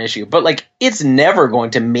different issue. But like, it's never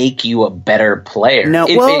going to make you a better player. No,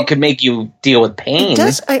 it could make you deal with pain. It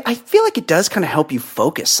does. I feel like it does kind of help you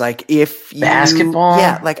focus. Like if you, basketball,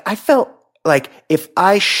 like I felt like if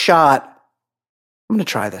I shot, I'm going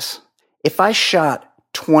to try this. If I shot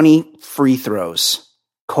 20 free throws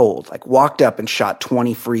cold, like walked up and shot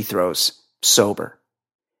 20 free throws sober.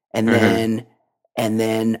 And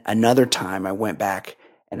then another time I went back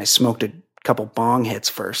and I smoked a couple bong hits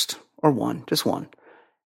first, or just one.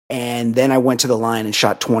 And then I went to the line and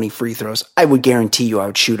shot 20 free throws. I would guarantee you I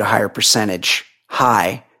would shoot a higher percentage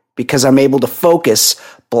because I'm able to focus,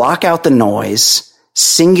 block out the noise,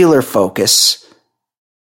 singular focus,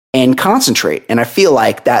 and concentrate. And I feel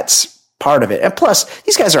like that's part of it. And plus,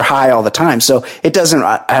 these guys are high all the time. So it doesn't,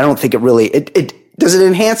 I don't think it really, does it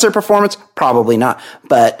enhance their performance? Probably not.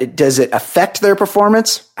 But does it affect their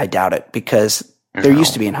performance? I doubt it, because they're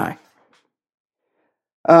used to being high.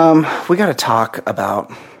 We got to talk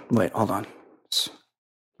about, wait, hold on.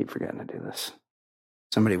 Keep forgetting to do this.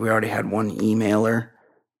 We already had one emailer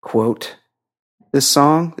quote this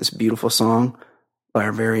beautiful song by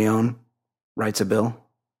our very own Writes a Bill.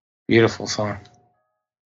 Beautiful song.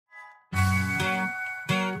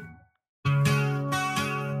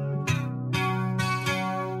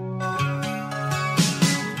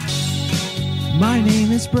 My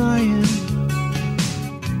name is Brian.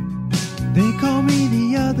 They call me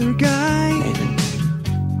the other guy.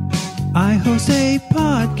 I host a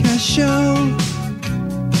podcast show.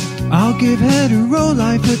 I'll give hetero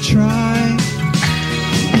life a try.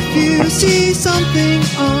 If you see something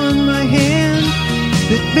on my hand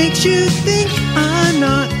that makes you think I'm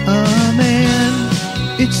not a man,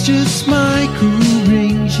 it's just my cool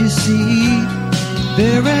rings, you see.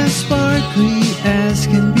 They're as sparkly as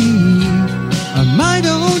can be. A Mite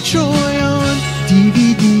Old Troy on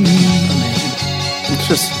DVD. It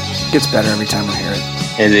just gets better every time I hear it.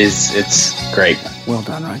 It is. It's great. Well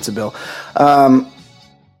done, Writes a Bill.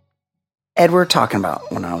 Ed, we're talking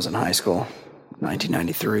about when I was in high school,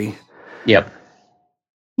 1993. Yep.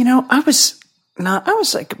 You know, I was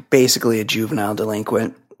like basically a juvenile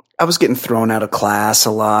delinquent. I was getting thrown out of class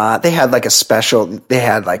a lot. They had like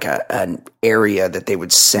an area that they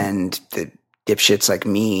would send the dipshits like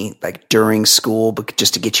me, like during school, but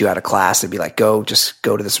just to get you out of class. They'd be like, just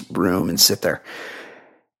go to this room and sit there.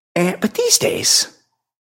 But these days,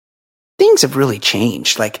 things have really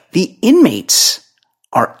changed. Like, the inmates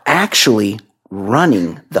are actually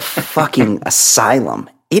running the fucking asylum.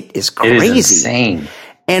 It is crazy. It is insane.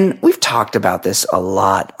 And we've talked about this a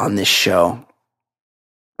lot on this show.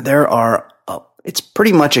 It's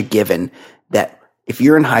pretty much a given that if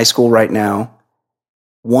you're in high school right now,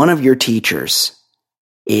 one of your teachers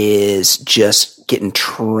is just getting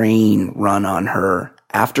train run on her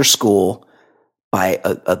after school by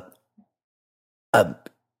a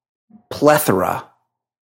plethora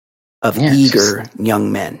of eager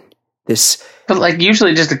young men. But like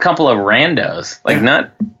usually just a couple of randos. Like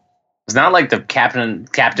it's not like the captain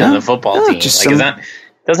of the football team. Just like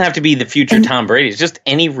it doesn't have to be the future Tom Brady. It's just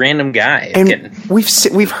any random guy. And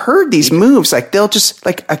we've heard these moves. Like they'll just,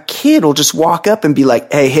 like, a kid will just walk up and be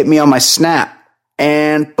like, "Hey, hit me on my snap,"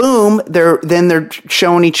 and boom, they're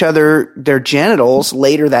showing each other their genitals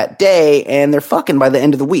later that day, and they're fucking by the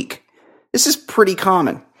end of the week. This is pretty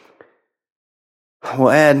common.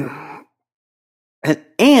 Well, Ed,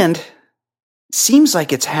 and seems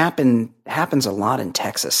like happens a lot in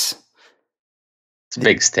Texas. It's a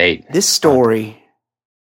big state. This story.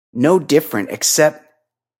 No different, except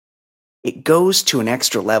it goes to an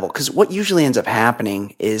extra level. Because what usually ends up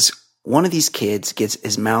happening is one of these kids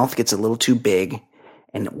his mouth gets a little too big,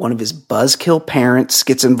 and one of his buzzkill parents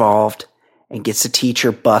gets involved and gets the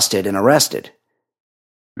teacher busted and arrested.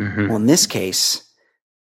 Mm-hmm. Well, in this case,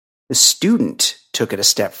 the student took it a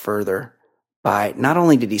step further by not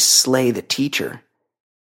only did he slay the teacher,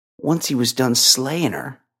 once he was done slaying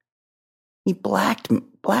her, he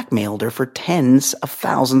blackmailed her for tens of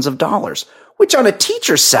thousands of dollars, which on a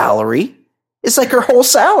teacher's salary is like her whole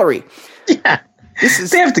salary. Yeah.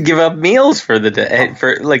 They have to give up meals for the day,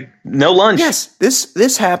 for like no lunch. Yes,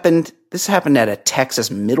 this happened at a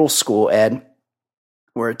Texas middle school, Ed,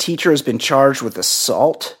 where a teacher has been charged with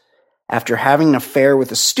assault after having an affair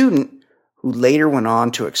with a student who later went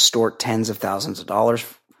on to extort tens of thousands of dollars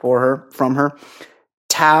from her.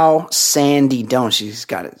 Tao Sandy Doan. She's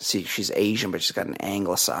Asian, but she's got an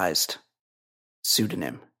anglicized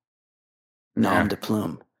pseudonym. Nom de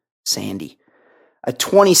plume. Sandy. A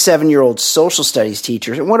 27-year-old social studies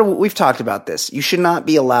teacher. And we've talked about this. You should not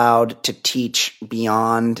be allowed to teach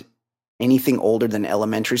beyond anything older than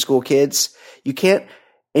elementary school kids. You can't.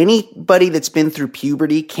 Anybody that's been through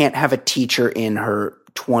puberty can't have a teacher in her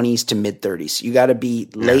 20s to mid 30s. You got to be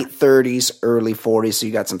late 30s, early 40s, so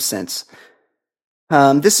you got some sense.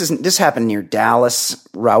 This happened near Dallas.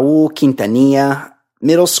 Raul Quintanilla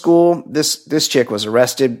Middle School. This chick was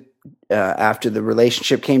arrested after the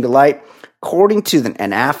relationship came to light. According to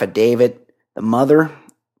an affidavit, the mother,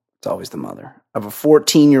 it's always the mother, of a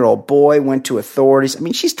 14-year-old boy went to authorities. I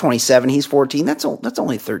mean, she's 27, he's 14. That's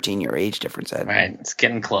only a 13-year age difference, Ed. Right, it's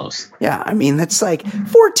getting close. Yeah, I mean, that's like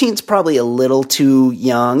 14's probably a little too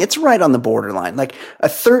young. It's right on the borderline. Like a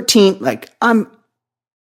 13, like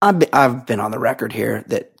I've been on the record here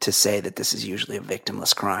to say that this is usually a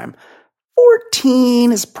victimless crime.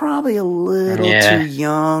 14 is probably a little too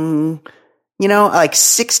young. You know, like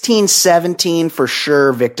 16, 17 for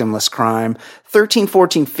sure, victimless crime. 13,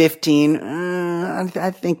 14, 15,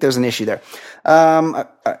 I think there's an issue there.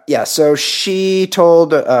 So she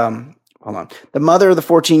told, hold on. The mother of the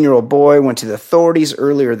 14-year-old boy went to the authorities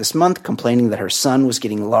earlier this month complaining that her son was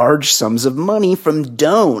getting large sums of money from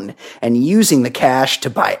Doan and using the cash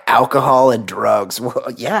to buy alcohol and drugs.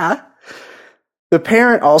 Well, yeah. The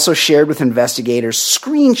parent also shared with investigators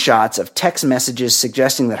screenshots of text messages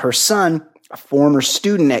suggesting that her son, a former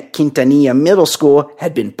student at Quintanilla Middle School,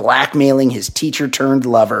 had been blackmailing his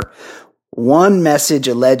teacher-turned-lover. One message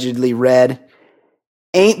allegedly read,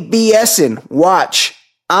 "Ain't BSing. Watch.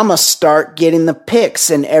 I'ma start getting the pics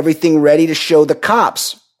and everything ready to show the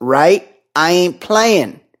cops. Right? I ain't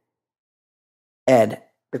playing." Ed,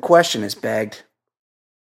 the question is begged.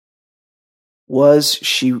 Was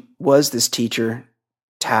this teacher,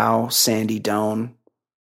 Tao Sandy Doan,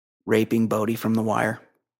 raping Bodie from The Wire?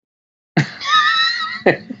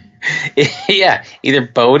 Yeah, either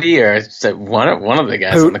Bodie or one of the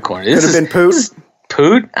guys on the corner. Could have been Poot.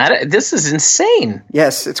 Poot? This is insane.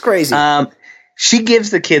 Yes, it's crazy. She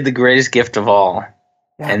gives the kid the greatest gift of all,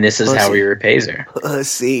 and this is how he repays her.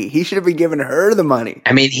 Pussy. He should have been giving her the money.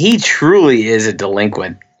 I mean, he truly is a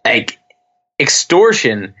delinquent. Like,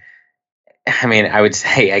 extortion, I mean, I would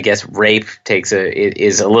say, I guess rape is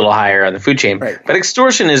a little higher on the food chain, right. But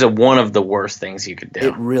extortion is one of the worst things you could do.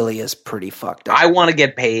 It really is pretty fucked up. I want to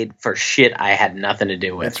get paid for shit I had nothing to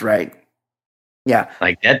do with. That's right. Yeah.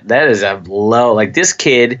 Like that is a low, like this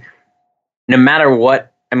kid, no matter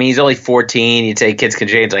what, I mean, he's only 14. You'd say kids can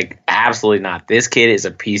change. Like, absolutely not. This kid is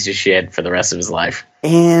a piece of shit for the rest of his life.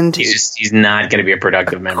 And he's not going to be a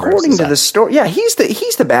productive member of society. According to the story, yeah, he's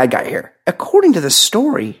the bad guy here. According to the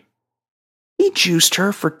story, he juiced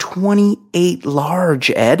her for 28 large,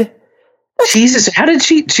 Ed. Jesus, how did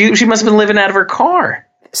she must have been living out of her car.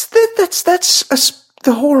 That's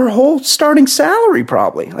the whole starting salary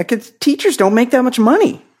probably. Like, teachers don't make that much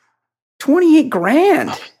money. 28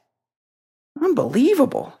 grand.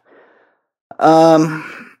 Unbelievable.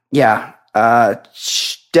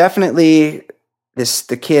 Definitely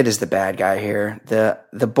the kid is the bad guy here.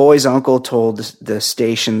 The boy's uncle told the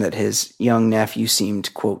station that his young nephew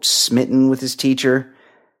seemed, quote, smitten with his teacher,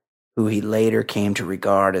 who he later came to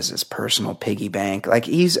regard as his personal piggy bank. Like,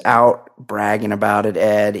 he's out bragging about it,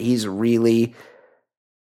 Ed. He's really,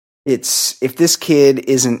 if this kid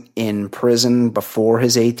isn't in prison before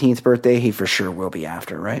his 18th birthday, he for sure will be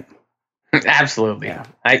after, right? Absolutely. Yeah.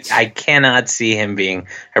 I cannot see him being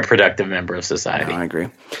a productive member of society. No, I agree.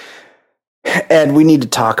 Ed, we need to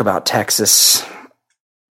talk about Texas.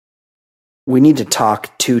 We need to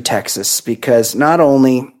talk to Texas because not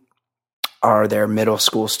only are there middle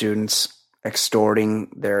school students extorting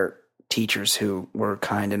their teachers who were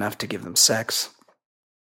kind enough to give them sex,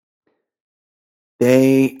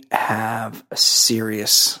 they have a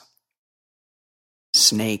serious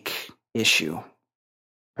snake issue,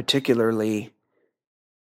 particularly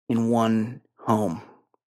in one home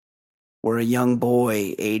where a young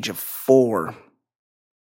boy, age of 4,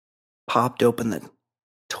 popped open the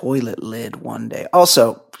toilet lid one day.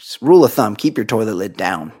 Also, rule of thumb, keep your toilet lid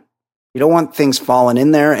down. You don't want things falling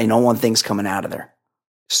in there, and you don't want things coming out of there.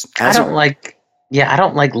 I don't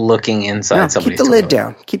like looking inside somebody's keep the lid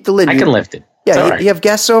down. Keep the lid. I can lift it. Yeah, you have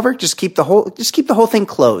guests over, just keep the whole thing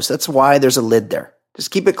closed. That's why there's a lid there.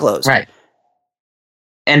 Just keep it closed. Right.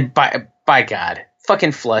 And by God,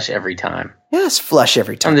 fucking flush every time. Yes, flush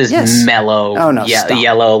every time. On this mellow,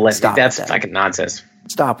 yellow lid. That's fucking nonsense.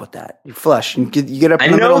 Stop with that. You flush. You get up. I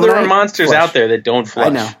know there are monsters out there that don't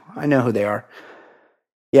flush. I know who they are.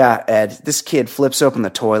 Yeah, Ed. This kid flips open the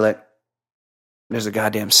toilet. There's a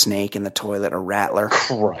goddamn snake in the toilet, a rattler.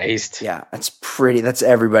 Christ. Yeah, that's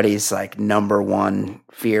everybody's like number one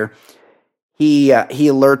fear. He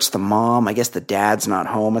alerts the mom. I guess the dad's not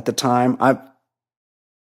home at the time.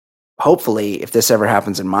 Hopefully, if this ever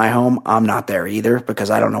happens in my home, I'm not there either because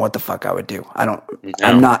I don't know what the fuck I would do.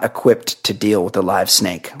 I'm not equipped to deal with a live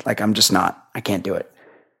snake. Like, I'm just not. I can't do it.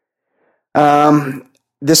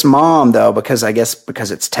 This mom, though, because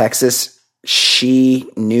it's Texas, she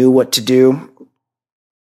knew what to do.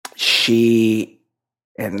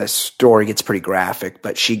 And the story gets pretty graphic,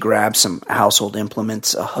 but she grabbed some household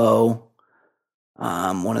implements, a hoe,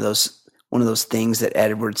 one of those things that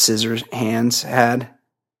Edward Scissorhands had.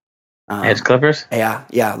 Edge clippers?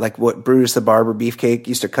 Yeah, like what Brutus the Barber Beefcake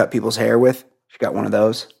used to cut people's hair with. She got one of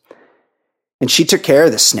those. And she took care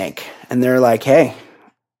of the snake. And they're like, hey,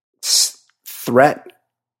 threat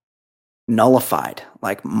nullified.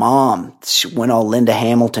 Like, mom, she went all Linda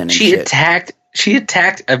Hamilton and She attacked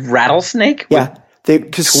a rattlesnake? Yeah.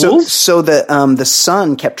 Because so the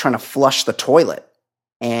son kept trying to flush the toilet.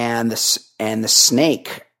 And the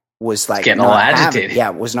snake was like getting all agitated.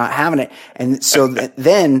 Was not having it. And so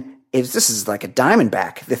then this is like a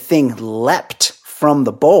diamondback. The thing leapt from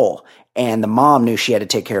the bowl, and the mom knew she had to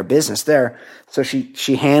take care of business there. So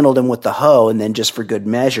she handled him with the hoe, and then just for good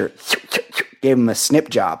measure, gave him a snip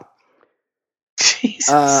job.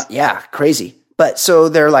 Jesus. Crazy. But so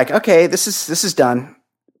they're like, okay, this is done.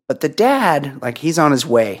 But the dad, like, he's on his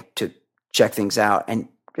way to check things out, and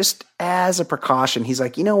just as a precaution, he's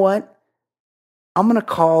like, you know what? I'm going to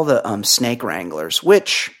call the snake wranglers,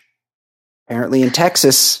 which apparently in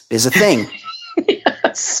Texas is a thing.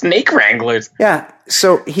 Snake wranglers. Yeah.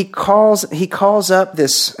 So he calls up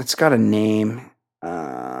this, it's got a name.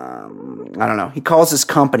 I don't know. He calls this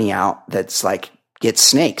company out that's like, gets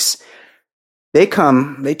snakes. They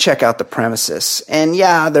come, they check out the premises, and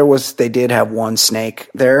they did have one snake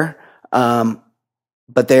there.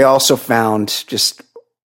 But they also found just,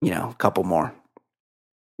 a couple more.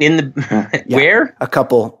 In the where? A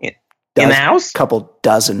couple in the house? Couple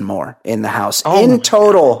dozen more in the house. Oh, in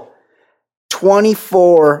total,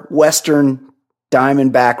 24 Western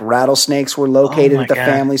diamondback rattlesnakes were located at the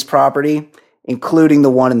family's property, including the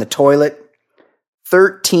one in the toilet.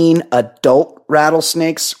 13 adult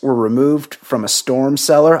rattlesnakes were removed from a storm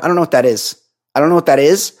cellar. I don't know what that is.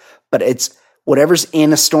 But it's whatever's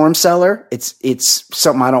in a storm cellar. It's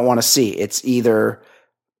something I don't want to see. It's either.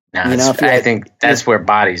 I think that's where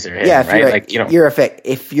bodies are hidden, right?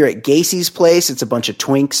 If you're at Gacy's place, it's a bunch of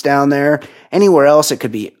twinks down there. Anywhere else, it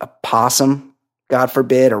could be a possum, God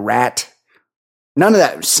forbid, a rat. None of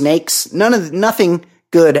that. Snakes. Nothing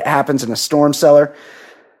good happens in a storm cellar.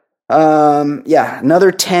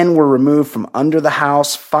 Another 10 were removed from under the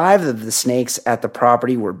house. 5 of the snakes at the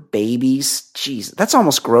property were babies. Jeez, that's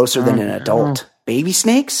almost grosser than an adult. Baby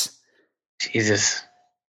snakes? Jesus.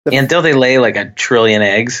 Until they lay like 1 trillion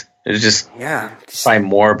eggs. There's just probably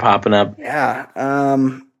more popping up. Yeah.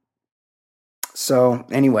 So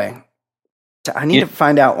anyway, I need to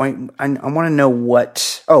find out. I want to know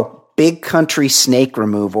what. Oh, Big Country Snake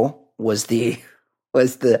Removal was the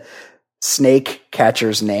snake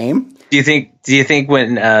catcher's name. Do you think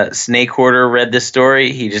when Snake Hoarder read this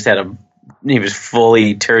story, he was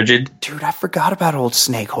fully turgid? Dude, I forgot about old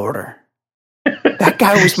Snake Hoarder. That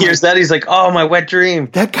guy was hears that, he's like, oh, my wet dream.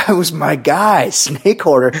 That guy was my guy, Snake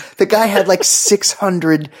Hoarder. The guy had like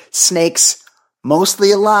 600 snakes,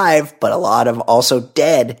 mostly alive, but a lot of also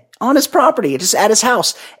dead, on his property, just at his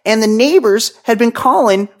house. And the neighbors had been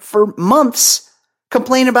calling for months,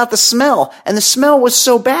 complaining about the smell. And the smell was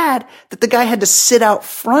so bad that the guy had to sit out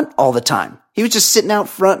front all the time. He was just sitting out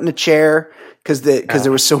front in a chair because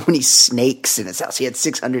there were so many snakes in his house. He had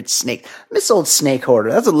 600 snakes. Miss old Snake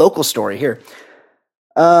Hoarder. That's a local story here.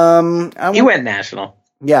 He went national.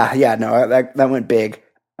 Yeah, no, that went big.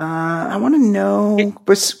 I want to know,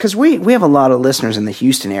 because we have a lot of listeners in the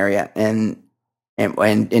Houston area and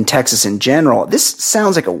in Texas in general. This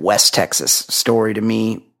sounds like a West Texas story to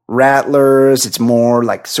me. Rattlers, it's more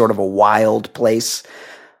like sort of a wild place.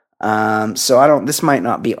 So this might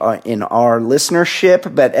not be in our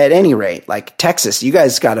listenership, but at any rate, like Texas, you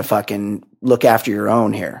guys got to fucking look after your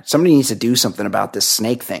own here. Somebody needs to do something about this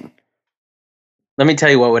snake thing. Let me tell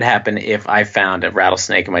you what would happen if I found a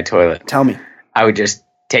rattlesnake in my toilet. Tell me. I would just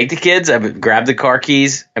take the kids. I would grab the car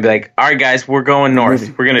keys. I'd be like, "All right, guys, we're going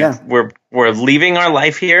north. We're leaving our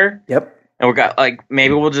life here. Yep. And we're got like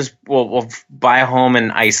maybe we'll buy a home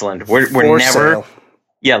in Iceland. We're never sale.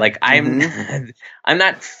 Yeah, like I'm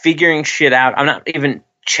not figuring shit out. I'm not even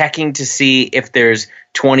checking to see if there's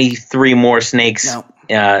 23 more snakes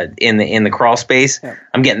in the crawl space. Yeah.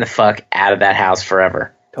 I'm getting the fuck out of that house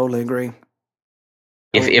forever. Totally agree.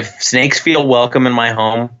 If snakes feel welcome in my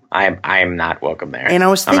home, I am not welcome there. And I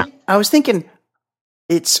was thinking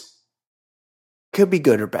could be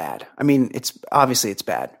good or bad. I mean, it's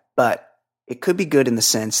bad, but it could be good in the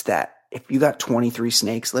sense that if you got 23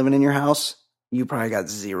 snakes living in your house, you probably got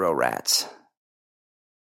 0 rats.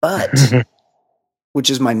 But, which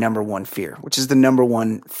is my number one fear, which is the number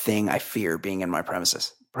one thing I fear being in my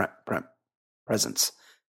premises, presence.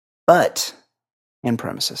 But,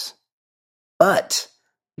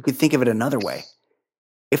 you could think of it another way.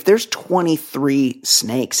 If there's 23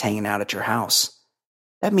 snakes hanging out at your house,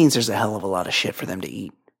 that means there's a hell of a lot of shit for them to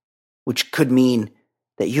eat, which could mean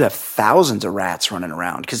that you have thousands of rats running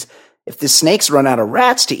around. Because if the snakes run out of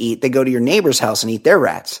rats to eat, they go to your neighbor's house and eat their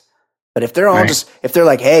rats. But if they're all if they're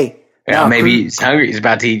like, hey, maybe he's hungry, he's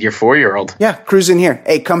about to eat your 4-year-old. Yeah, cruise in here.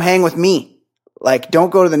 Hey, come hang with me. Like, don't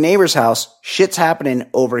go to the neighbor's house. Shit's happening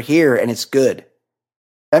over here, and it's good.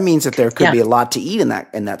 That means that there could be a lot to eat in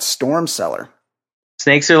that storm cellar.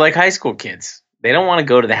 Snakes are like high school kids. They don't want to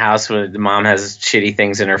go to the house where the mom has shitty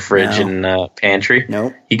things in her fridge and pantry.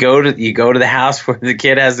 Nope. You go to the house where the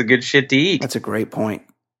kid has the good shit to eat. That's a great point.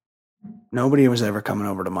 Nobody was ever coming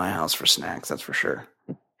over to my house for snacks. That's for sure.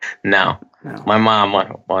 No. My mom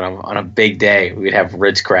on a big day, we'd have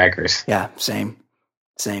Ritz crackers. Yeah, same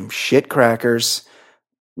shit crackers.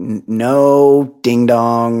 No ding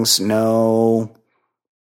dongs. No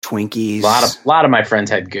Twinkies. A lot of my friends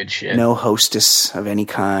had good shit. No Hostess of any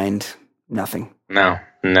kind. Nothing. No.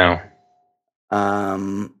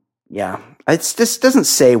 Yeah. This doesn't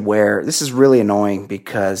say where. This is really annoying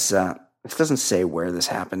because it doesn't say where this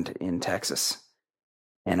happened in Texas.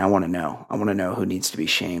 And I want to know. I want to know who needs to be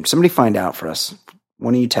shamed. Somebody find out for us.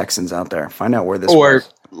 One of you Texans out there, find out where this was. Or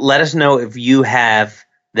let us know if you have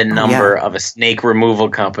the number of a snake removal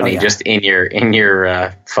company just in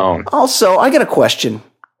your phone. Also, I got a question.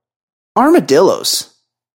 Armadillos.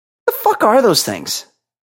 What the fuck are those things?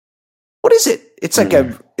 What is it? It's like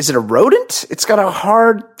is it a rodent? It's got a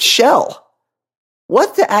hard shell.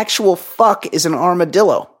 What the actual fuck is an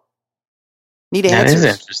armadillo? Need answers. That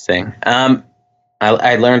is interesting.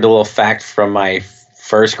 I learned a little fact from my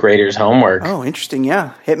first grader's homework. Oh, interesting.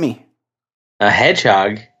 Yeah. Hit me. A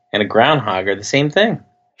hedgehog and a groundhog are the same thing.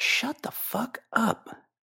 Shut the fuck up.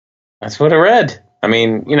 That's what I read. I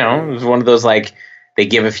mean, it was one of those like they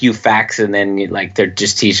give a few facts and then they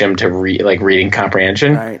just teach them to read reading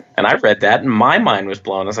comprehension. Right. And I read that and my mind was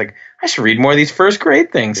blown. I was like, I should read more of these first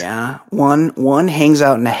grade things. Yeah. One hangs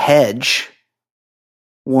out in a hedge.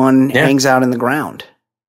 One hangs out in the ground.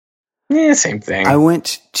 Yeah, same thing. I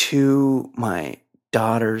went to my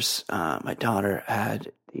daughter's. My daughter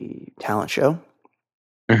had the talent show.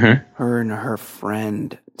 Mm-hmm. Her and her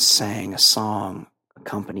friend sang a song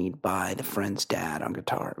accompanied by the friend's dad on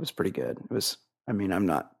guitar. It was pretty good. It was. I mean,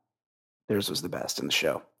 theirs was the best in the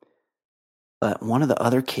show. But one of the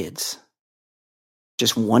other kids,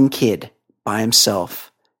 just one kid by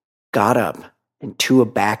himself, got up and to a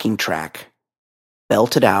backing track,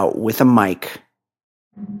 belted out with a mic.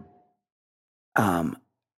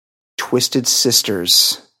 Twisted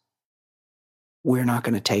Sisters, We're Not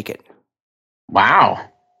Gonna Take It. Wow.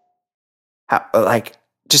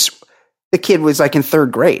 Just the kid was in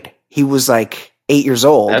third grade. He was 8 years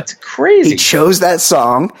old. That's crazy. He chose that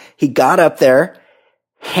song. He got up there,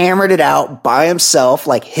 hammered it out by himself,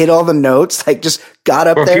 hit all the notes, just got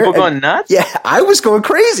up there. Were people going nuts? Yeah, I was going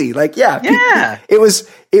crazy. Yeah. It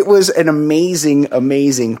was an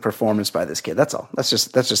amazing performance by this kid. That's all. That's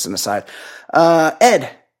just an aside. Ed,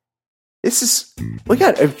 we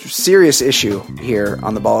got a serious issue here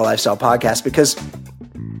on the Baller Lifestyle Podcast because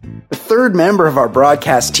the third member of our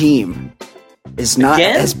broadcast team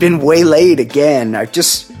has been waylaid again. I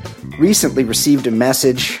just recently received a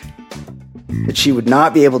message that she would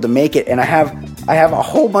not be able to make it, and I have a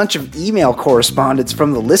whole bunch of email correspondence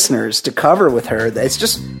from the listeners to cover with her. It's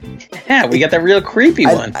just we got that real creepy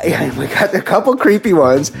one. We got a couple creepy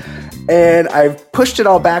ones, and I've pushed it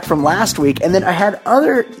all back from last week, and then I had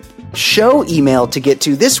other show email to get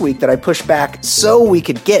to this week that I pushed back so we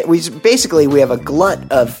could get. We have a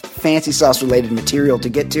glut of Fancy Sauce related material to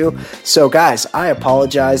get to. So guys, I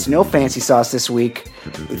apologize. No Fancy Sauce this week.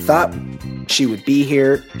 We thought she would be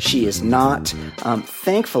here. She is not.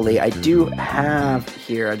 Thankfully, I do have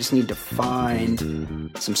here. I just need to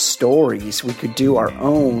find some stories. We could do our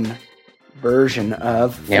own version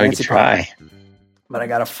of Fancy we could try. But I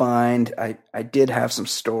gotta find. I did have some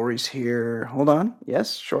stories here. Hold on.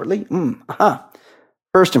 Yes, shortly.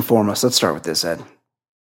 First and foremost, let's start with this, Ed.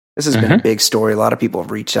 This has been a big story. A lot of people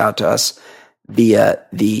have reached out to us via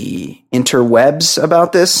the interwebs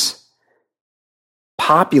about this.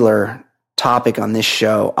 Popular topic on this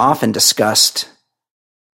show, often discussed.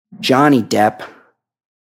 Johnny Depp.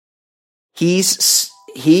 He's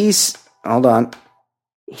hold on.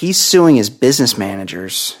 He's suing his business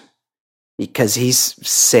managers because he's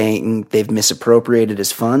saying they've misappropriated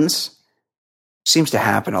his funds. Seems to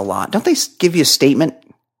happen a lot. Don't they give you a statement?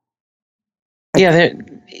 Yeah,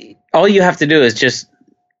 all you have to do is just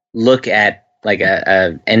look at like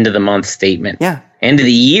a end of the month statement. Yeah. End of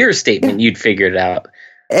the year statement. Yeah. You'd figure it out.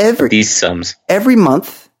 These sums. Every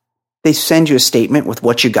month they send you a statement with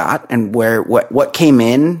what you got and what came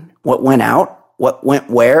in, what went out, what went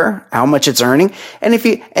where, how much it's earning. And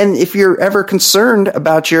if you're ever concerned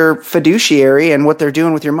about your fiduciary and what they're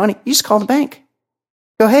doing with your money, you just call the bank.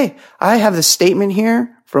 Go, hey, I have this statement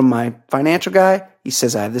here from my financial guy. He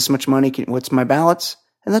says I have this much money. What's my balance?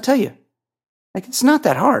 And they'll tell you. Like, it's not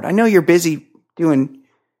that hard. I know you're busy doing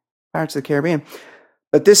Pirates of the Caribbean.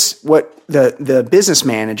 But the business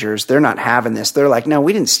managers, they're not having this. They're like, no,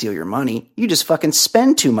 we didn't steal your money. You just fucking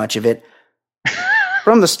spend too much of it.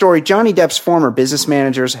 From the story, Johnny Depp's former business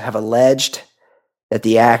managers have alleged that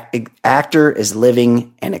the actor is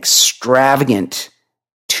living an extravagant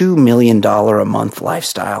 $2 million a month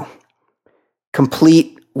lifestyle,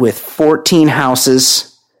 complete with 14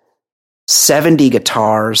 houses, 70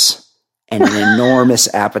 guitars, and an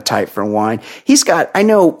enormous appetite for wine. I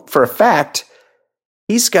know for a fact,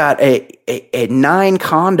 he's got a 9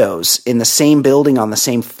 condos in the same building on the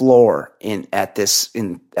same floor at this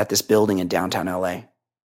building in downtown LA.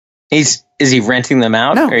 Is he renting them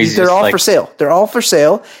out? No, they're all for sale. They're all for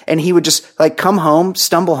sale, and he would just come home,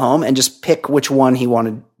 stumble home, and just pick which door he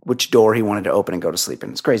wanted to open and go to sleep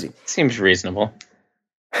in. It's crazy. Seems reasonable.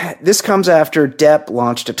 This comes after Depp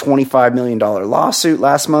launched a $25 million lawsuit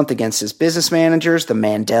last month against his business managers, the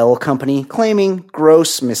Mandel Company, claiming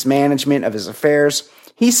gross mismanagement of his affairs.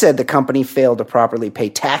 He said the company failed to properly pay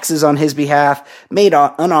taxes on his behalf, made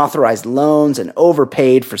unauthorized loans, and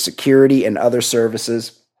overpaid for security and other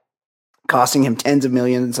services, costing him tens of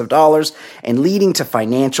millions of dollars and leading to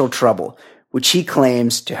financial trouble, which he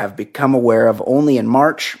claims to have become aware of only in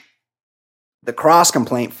March. The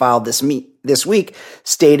cross-complaint filed this week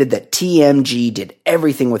stated that TMG did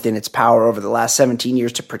everything within its power over the last 17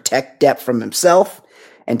 years to protect Depp from himself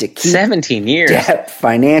and to keep 17 years. Depp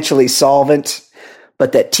financially solvent,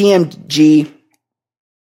 but that TMG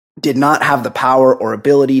did not have the power or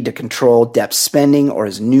ability to control Depp's spending or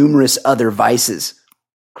his numerous other vices.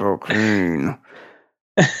 Cocaine.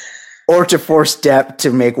 Or to force Depp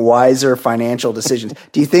to make wiser financial decisions.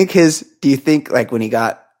 Do you think when he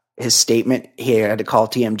got his statement, he had to call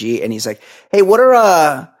TMG and he's like, hey, what are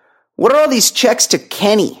all these checks to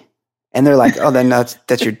Kenny? And they're like, oh, then that's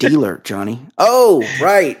your dealer, Johnny. Oh,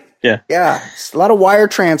 right. Yeah. Yeah. It's a lot of wire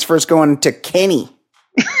transfers going to Kenny.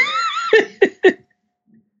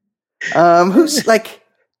 Who's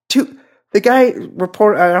the guy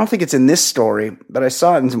reported, I don't think it's in this story, but I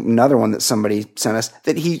saw it in another one that somebody sent us,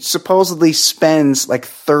 that he supposedly spends like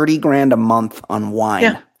 $30,000 a month on wine.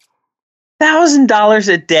 Yeah.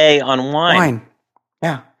 $1,000 a day on wine.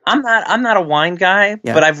 Yeah. I'm not a wine guy,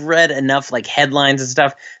 but I've read enough like headlines and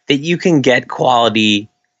stuff that you can get quality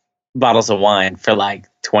bottles of wine for like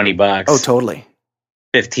 $20. Oh, totally.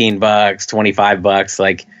 $15, $25,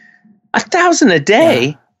 like $1,000 a day.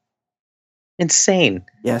 Yeah. Insane.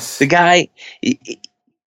 Yes. The guy,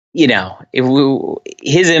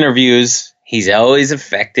 his interviews, he's always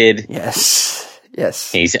affected. Yes.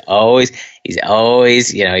 He's always,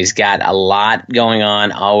 he's got a lot going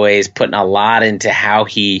on, always putting a lot into how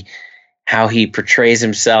he portrays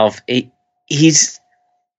himself. He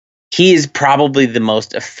is probably the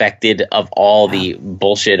most affected of all the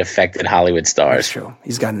bullshit affected Hollywood stars. That's true.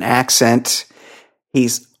 He's got an accent.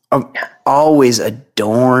 He's always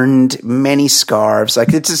adorned, many scarves.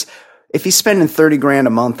 Like, it's just, if he's spending $30,000 a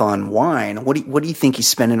month on wine, what do you think he's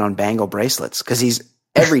spending on bangle bracelets? Because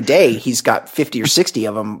every day he's got 50 or 60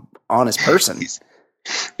 of them on his person.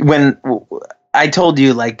 When I told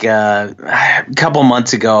you, like a couple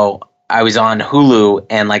months ago, I was on Hulu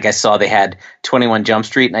and like I saw they had 21 Jump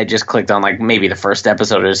Street and I just clicked on like maybe the first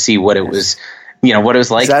episode to see what it was, what it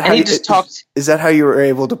was like. And he just talked. Is that how you were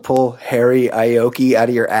able to pull Harry Aoki out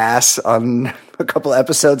of your ass on a couple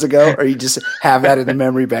episodes ago, or you just have that in the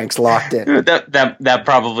memory banks locked in? That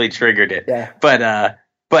probably triggered it. Yeah.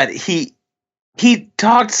 But he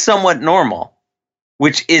talked somewhat normal,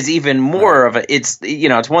 which is even more of a. It's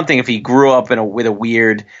one thing if he grew up with a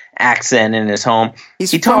weird accent in his home. He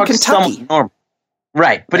talked Kentucky. somewhat normal,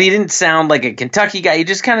 right? But he didn't sound like a Kentucky guy. He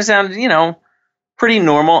just kind of sounded, pretty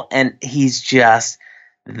normal, and he's just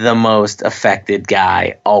the most affected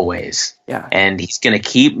guy always. Yeah. And he's going to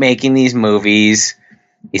keep making these movies.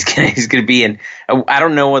 He's going to be in, I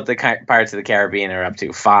don't know what the Pirates of the Caribbean are up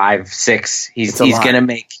to. 5, 6. He's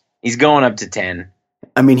going up to 10.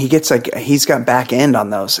 I mean, he's got back end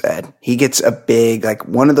on those, Ed. He gets a big, like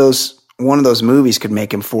one of those movies could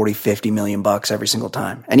make him 40, 50 million bucks every single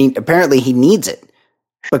time. And apparently he needs it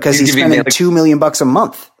because he's spending $2 million a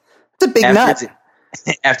month. It's a big nut.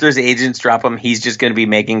 After his agents drop him, he's just going to be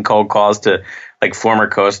making cold calls to like former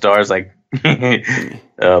co-stars, like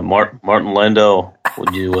Martin Landau.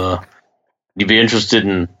 Would you be interested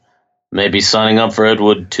in maybe signing up for Ed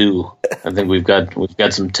Wood 2? I think we've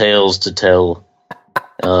got some tales to tell.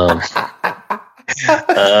 Christopher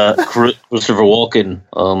Walken.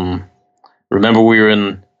 Remember we were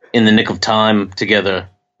in the nick of time together.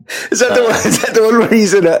 Is that the one? Is that the one where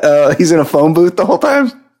he's in a phone booth the whole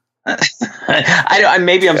time?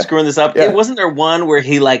 Maybe I'm screwing this up. Yeah. Wasn't there one where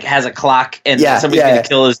he like has a clock and somebody's going to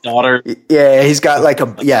kill his daughter? Yeah, he's got like a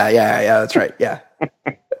that's right. Yeah.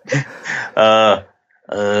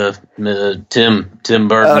 Tim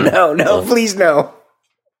Burton. Oh no, please no.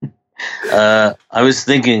 I was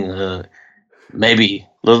thinking maybe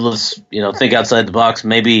let's think outside the box.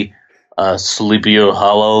 Maybe Sleepy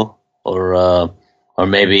Hollow, or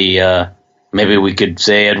maybe we could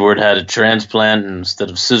say Edward had a transplant, and instead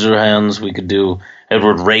of scissor hands, we could do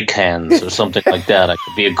Edward rake hands or something like that. I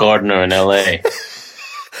could be a gardener in L.A.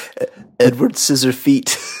 Edward scissor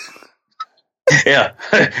feet. Yeah,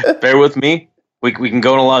 bear with me. We can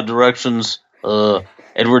go in a lot of directions.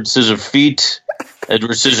 Edward scissor feet,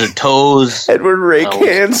 Edward scissor toes, Edward rake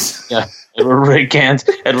hands. Yeah, Edward rake hands,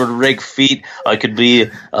 Edward rake feet. I could be.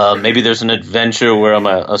 Maybe there's an adventure where I'm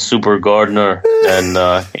a super gardener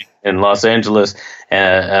and. In Los Angeles,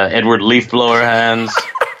 Edward leaf blower hands,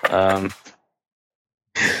 and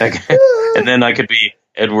then I could be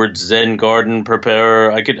Edward Zen garden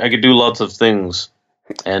preparer. I could do lots of things,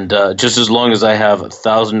 and just as long as I have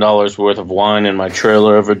 $1,000 worth of wine in my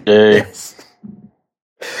trailer every day. Yes.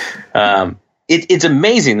 It's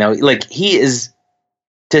amazing though. Like he is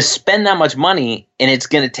to spend that much money, and it's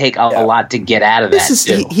going to take a lot to get out of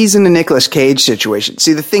that. He's in a Nicolas Cage situation.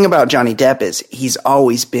 See, the thing about Johnny Depp is he's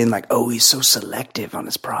always been like, he's so selective on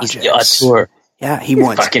his projects. Sure. Yeah, he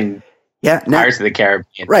wants fucking Pirates of the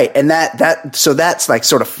Caribbean, right? And that's like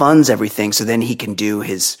sort of funds everything. So then he can do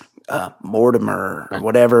his Mortimer or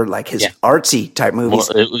whatever, like his artsy type movies.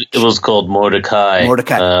 It was called Mordecai.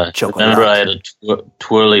 Chocolat. Remember, I had a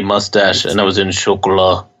twirly mustache, and I was in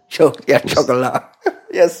Chocolat. Chocolat.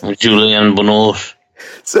 Yes. Julianne Binoche.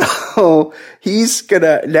 So he's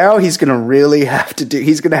gonna really have to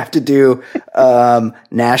do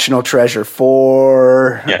National Treasure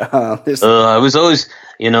 4. Yeah. I was always,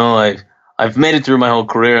 I've made it through my whole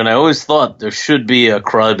career, and I always thought there should be a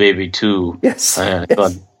Crybaby 2. Yes. I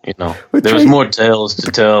thought, there was more tales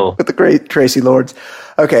to tell. With the great Tracy Lords.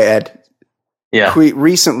 Okay, Ed. Yeah.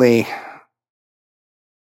 Recently,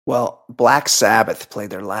 Black Sabbath played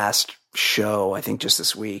their last show, I think just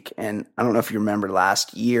this week. And I don't know if you remember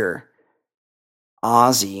last year,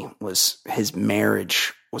 his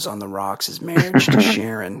marriage was on the rocks, his marriage to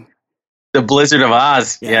Sharon. The Blizzard of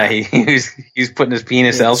Oz. Yeah, he's putting his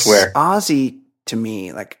penis elsewhere. Ozzy, to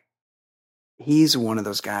me, like, he's one of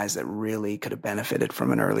those guys that really could have benefited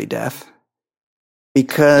from an early death.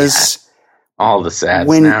 Because all the sad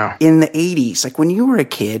now. In the 80s, like when you were a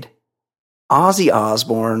kid, Ozzy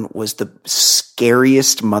Osbourne was the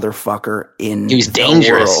scariest motherfucker in he was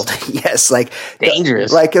dangerous. World. Yes, like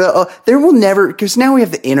dangerous. Like there will never, because now we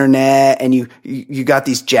have the internet, and you got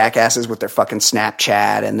these jackasses with their fucking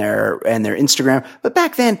Snapchat and their Instagram. But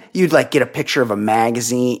back then, you'd like get a picture of a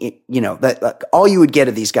magazine. That like, all you would get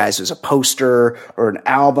of these guys was a poster or an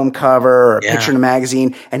album cover or a picture in a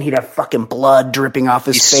magazine, and he'd have fucking blood dripping off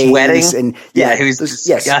his face, sweating, and he was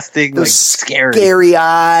disgusting, those like scary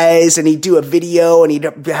eyes, and he'd do a video and he'd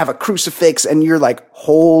have a crucifix, and you're like,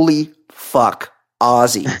 holy fuck,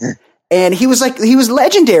 Ozzy. And he was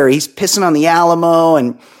legendary. He's pissing on the Alamo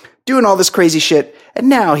and doing all this crazy shit. And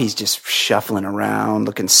now he's just shuffling around,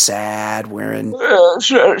 looking sad, wearing...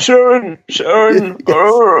 Sharon.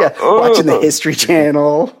 Watching the History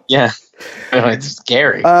Channel. Yeah. Oh, it's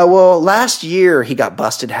scary. Well, last year he got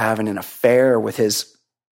busted having an affair with his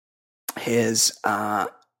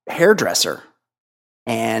hairdresser.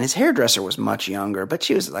 And his hairdresser was much younger, but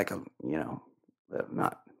she was like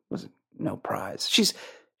no prize. She's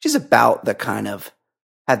about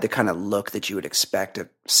had the kind of look that you would expect a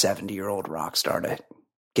 70-year-old rock star to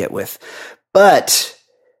get with. But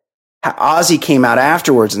Ozzy came out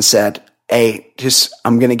afterwards and said, "Hey,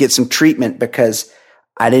 I'm going to get some treatment because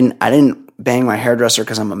I didn't bang my hairdresser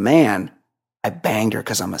because I'm a man. I banged her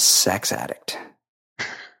because I'm a sex addict."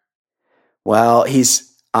 Well,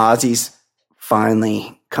 Ozzy's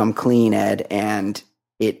finally come clean, Ed, and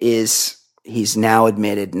he's now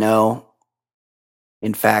admitted, no,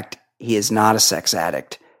 in fact, he is not a sex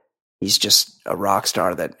addict. He's just a rock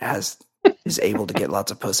star that is able to get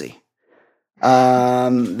lots of pussy. Hold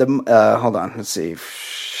on, let's see.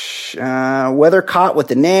 Whether caught with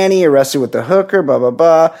the nanny, arrested with the hooker, blah, blah,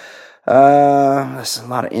 blah. There's a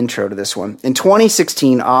lot of intro to this one. In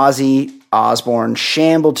 2016, Ozzy Osbourne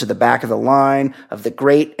shambled to the back of the line of the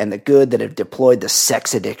great and the good that have deployed the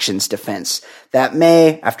sex addiction's defense. That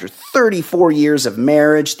May, after 34 years of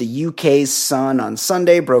marriage, the UK's Sun on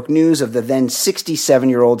Sunday broke news of the then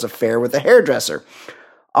 67-year-old's affair with a hairdresser.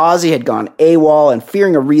 Ozzy had gone AWOL, and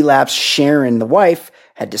fearing a relapse, Sharon, the wife,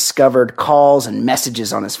 had discovered calls and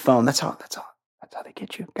messages on his phone. That's how they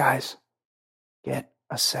get you. Guys, get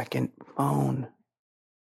a second phone.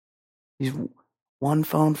 He's one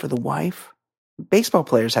phone for the wife. Baseball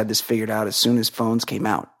players had this figured out as soon as phones came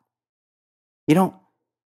out. You don't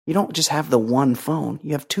just have the one phone.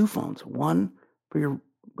 You have two phones. One for your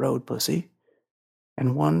road pussy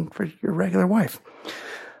and one for your regular wife.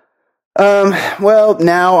 Well,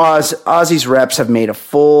 now Ozzy's reps have made a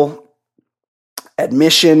full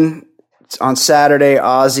admission. On Saturday,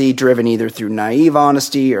 Ozzy, driven either through naive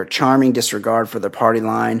honesty or charming disregard for the party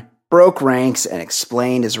line, broke ranks and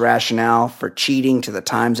explained his rationale for cheating to the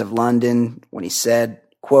Times of London when he said,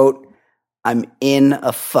 quote, "I'm in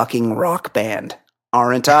a fucking rock band,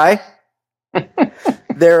 aren't I?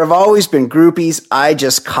 There have always been groupies. I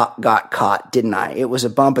just got caught, didn't I? It was a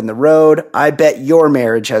bump in the road. I bet your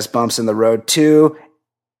marriage has bumps in the road too,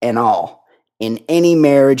 and all. In any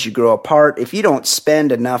marriage, you grow apart if you don't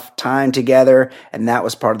spend enough time together, and that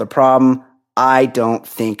was part of the problem. I don't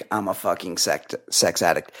think I'm a fucking sex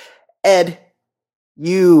addict." Ed,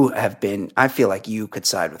 I feel like you could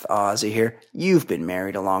side with Ozzy here. You've been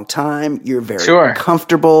married a long time. You're very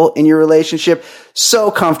comfortable in your relationship.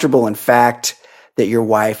 So comfortable, in fact, that your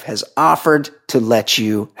wife has offered to let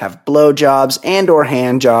you have blowjobs and or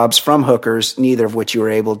hand jobs from hookers, neither of which you were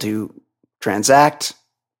able to transact.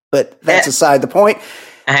 But that's aside the point.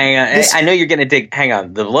 Hang on. I know you're going to dig. Hang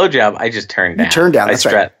on. The blowjob, I just turned down. You turned down. That's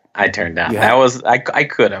right. I turned down. I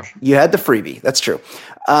could have. You had the freebie. That's true.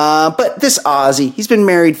 But this Ozzy, he's been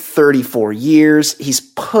married 34 years. He's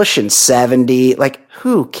pushing 70. Like,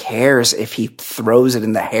 who cares if he throws it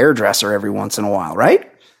in the hairdresser every once in a while,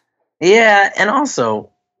 right? Yeah. And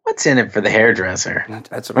also, what's in it for the hairdresser?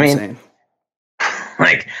 That's what I'm saying.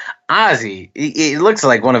 Like, Ozzy, it looks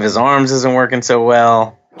like one of his arms isn't working so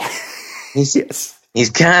well. He's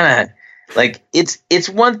kind of like, it's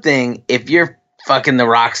one thing if you're fucking the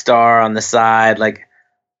rock star on the side. Like,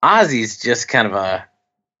 Ozzy's just kind of a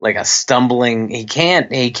stumbling. He can't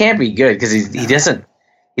be good because he doesn't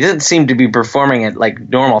seem to be performing at like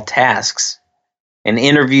normal tasks. In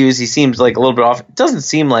interviews, he seems like a little bit off. It doesn't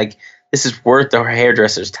seem like this is worth the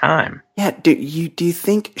hairdresser's time. Yeah. Do you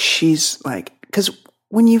think she's like, because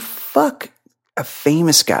when you fuck a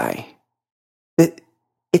famous guy,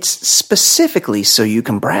 it's specifically so you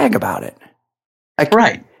can brag about it. Like,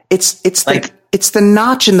 right. It's like, it's the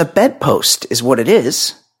notch in the bedpost is what it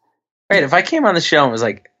is. Right. If I came on the show and was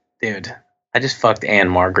like, dude, I just fucked Anne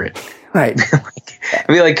Margaret. Right. I'd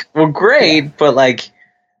be like, well, great, but like,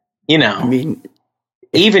 you know, I mean,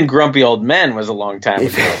 even Grumpy Old Men was a long time ago.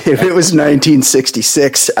 If it was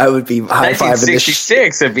 1966, I would be high-fiving this shit.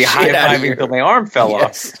 1966, I'd be high-fiving until my arm fell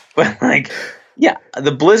off. But like, yeah,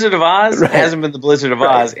 the Blizzard of Oz hasn't been the Blizzard of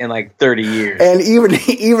Oz in like 30 years. And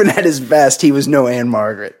even at his best, he was no Anne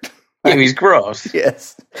Margaret. Yeah, he's gross.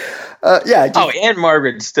 Yes. Anne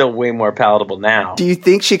Margaret's still way more palatable now. Do you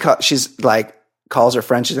think she's like, calls her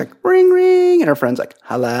friend, she's like, ring, ring, and her friend's like,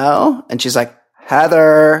 hello? And she's like,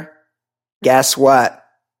 Heather, guess what?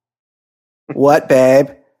 What, babe?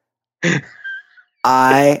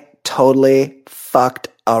 I totally fucked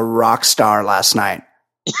a rock star last night.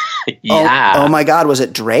 Yeah. Oh my God, was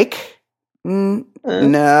it Drake?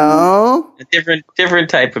 No. A different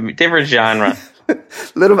type of different genre. I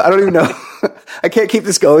don't even know. I can't keep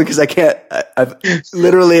this going because I've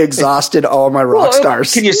literally exhausted all my rock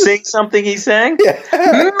stars. Can you sing something he sang? Yeah.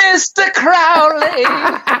 Mr. Crowley.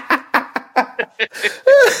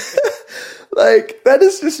 Like, that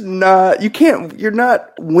is just not, you're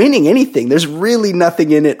not winning anything. There's really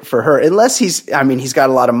nothing in it for her unless he's got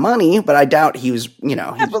a lot of money, but I doubt he was,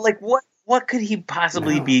 but like what could he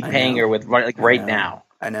possibly be paying her with right now?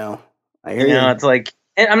 I know. I hear you. It's like,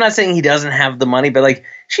 and I'm not saying he doesn't have the money, but like,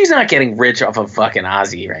 she's not getting rich off of fucking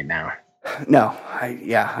Ozzy right now. No, I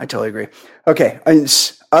totally agree. Okay,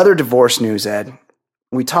 other divorce news, Ed.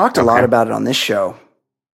 We talked a lot about it on this show.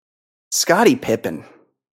 Scottie Pippen,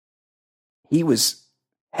 he was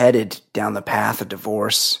headed down the path of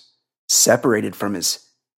divorce, separated from his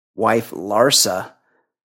wife Larsa,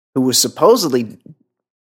 who was supposedly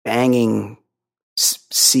banging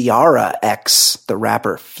Ciara ex, the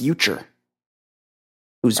rapper Future,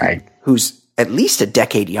 who's at least a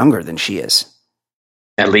decade younger than she is.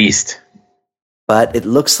 At least. But it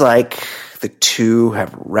looks like the two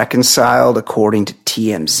have reconciled, according to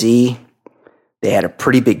TMZ. They had a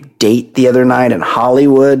pretty big date the other night in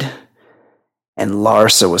Hollywood, and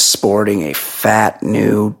Larsa was sporting a fat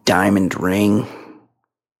new diamond ring.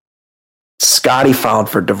 Scottie filed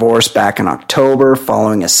for divorce back in October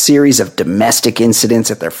following a series of domestic incidents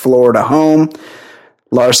at their Florida home.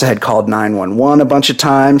 Larsa had called 911 a bunch of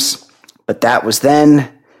times, but that was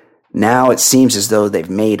then. Now it seems as though they've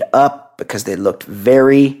made up because they looked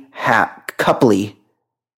very coupley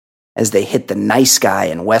as they hit the Nice Guy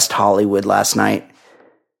in West Hollywood last night.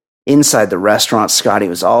 Inside the restaurant, Scottie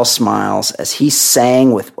was all smiles as he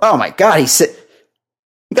sang with, oh my God, he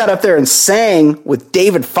got up there and sang with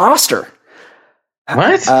David Foster.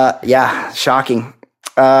 What? Yeah, shocking.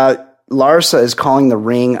 Larsa is calling the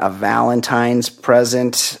ring a Valentine's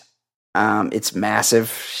present. It's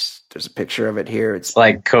massive. There's a picture of it here. It's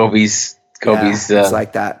like Kobe's. It's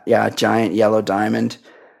like that. Yeah, giant yellow diamond.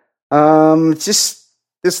 Just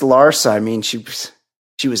this Larsa. I mean, she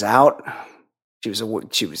was out.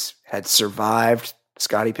 She had survived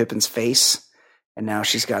Scottie Pippen's face, and now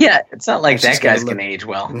she's got. Yeah, it's not like that guy's gonna age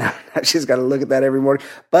well. No, she's got to look at that every morning.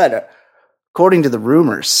 But according to the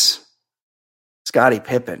rumors, Scottie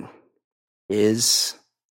Pippen he's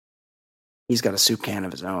got a soup can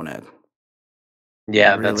of his own, Ed.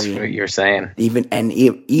 Yeah, really, that's what you're saying.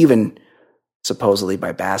 Even supposedly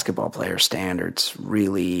by basketball player standards,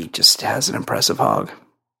 really just has an impressive hog.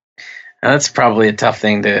 Now, that's probably a tough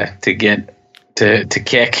thing to get to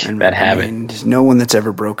kick, and that habit. And no one that's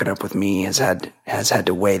ever broken up with me has had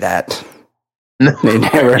to weigh that. No, they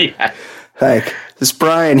never. Yeah. Like, this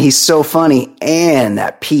Brian, he's so funny, and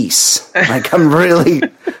that piece. Like, I'm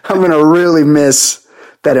gonna really miss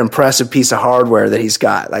that impressive piece of hardware that he's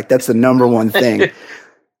got. Like, that's the number one thing.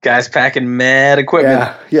 Guy's packing mad equipment.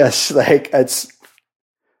 Yeah, yes, like, it's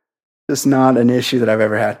just not an issue that I've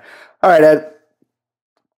ever had. All right, Ed.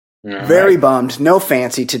 Very bummed. No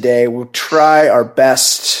Fancy today. We'll try our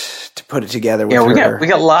best to put it together with her. We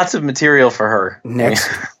got lots of material for her next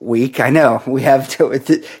week. I know. We have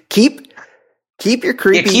to keep your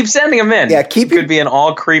creepy. Yeah, keep sending them in. Yeah, could be an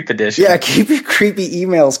all creep edition. Yeah, keep your creepy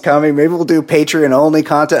emails coming. Maybe we'll do Patreon only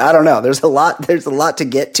content. I don't know. There's a lot to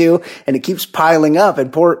get to, and it keeps piling up.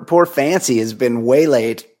 And poor Fancy has been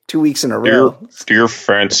waylaid 2 weeks in a row. Dear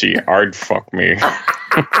Fancy, I'd fuck me.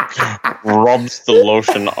 Rubs the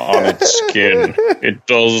lotion on its skin. It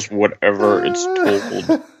does whatever it's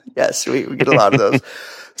told. Yes, we get a lot of those.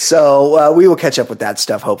 So we will catch up with that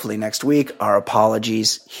stuff hopefully next week. Our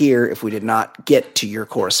apologies here if we did not get to your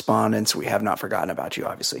correspondence. We have not forgotten about you,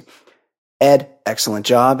 obviously. Ed, excellent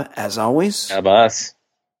job, as always. How about us?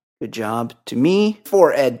 Good job to me.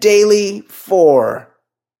 For Ed Daly, for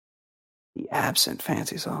the absent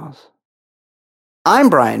Fancy Sauce. I'm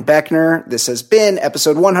Brian Beckner. This has been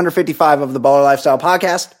episode 155 of the Baller Lifestyle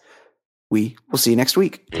Podcast. We will see you next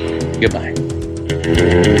week. Goodbye.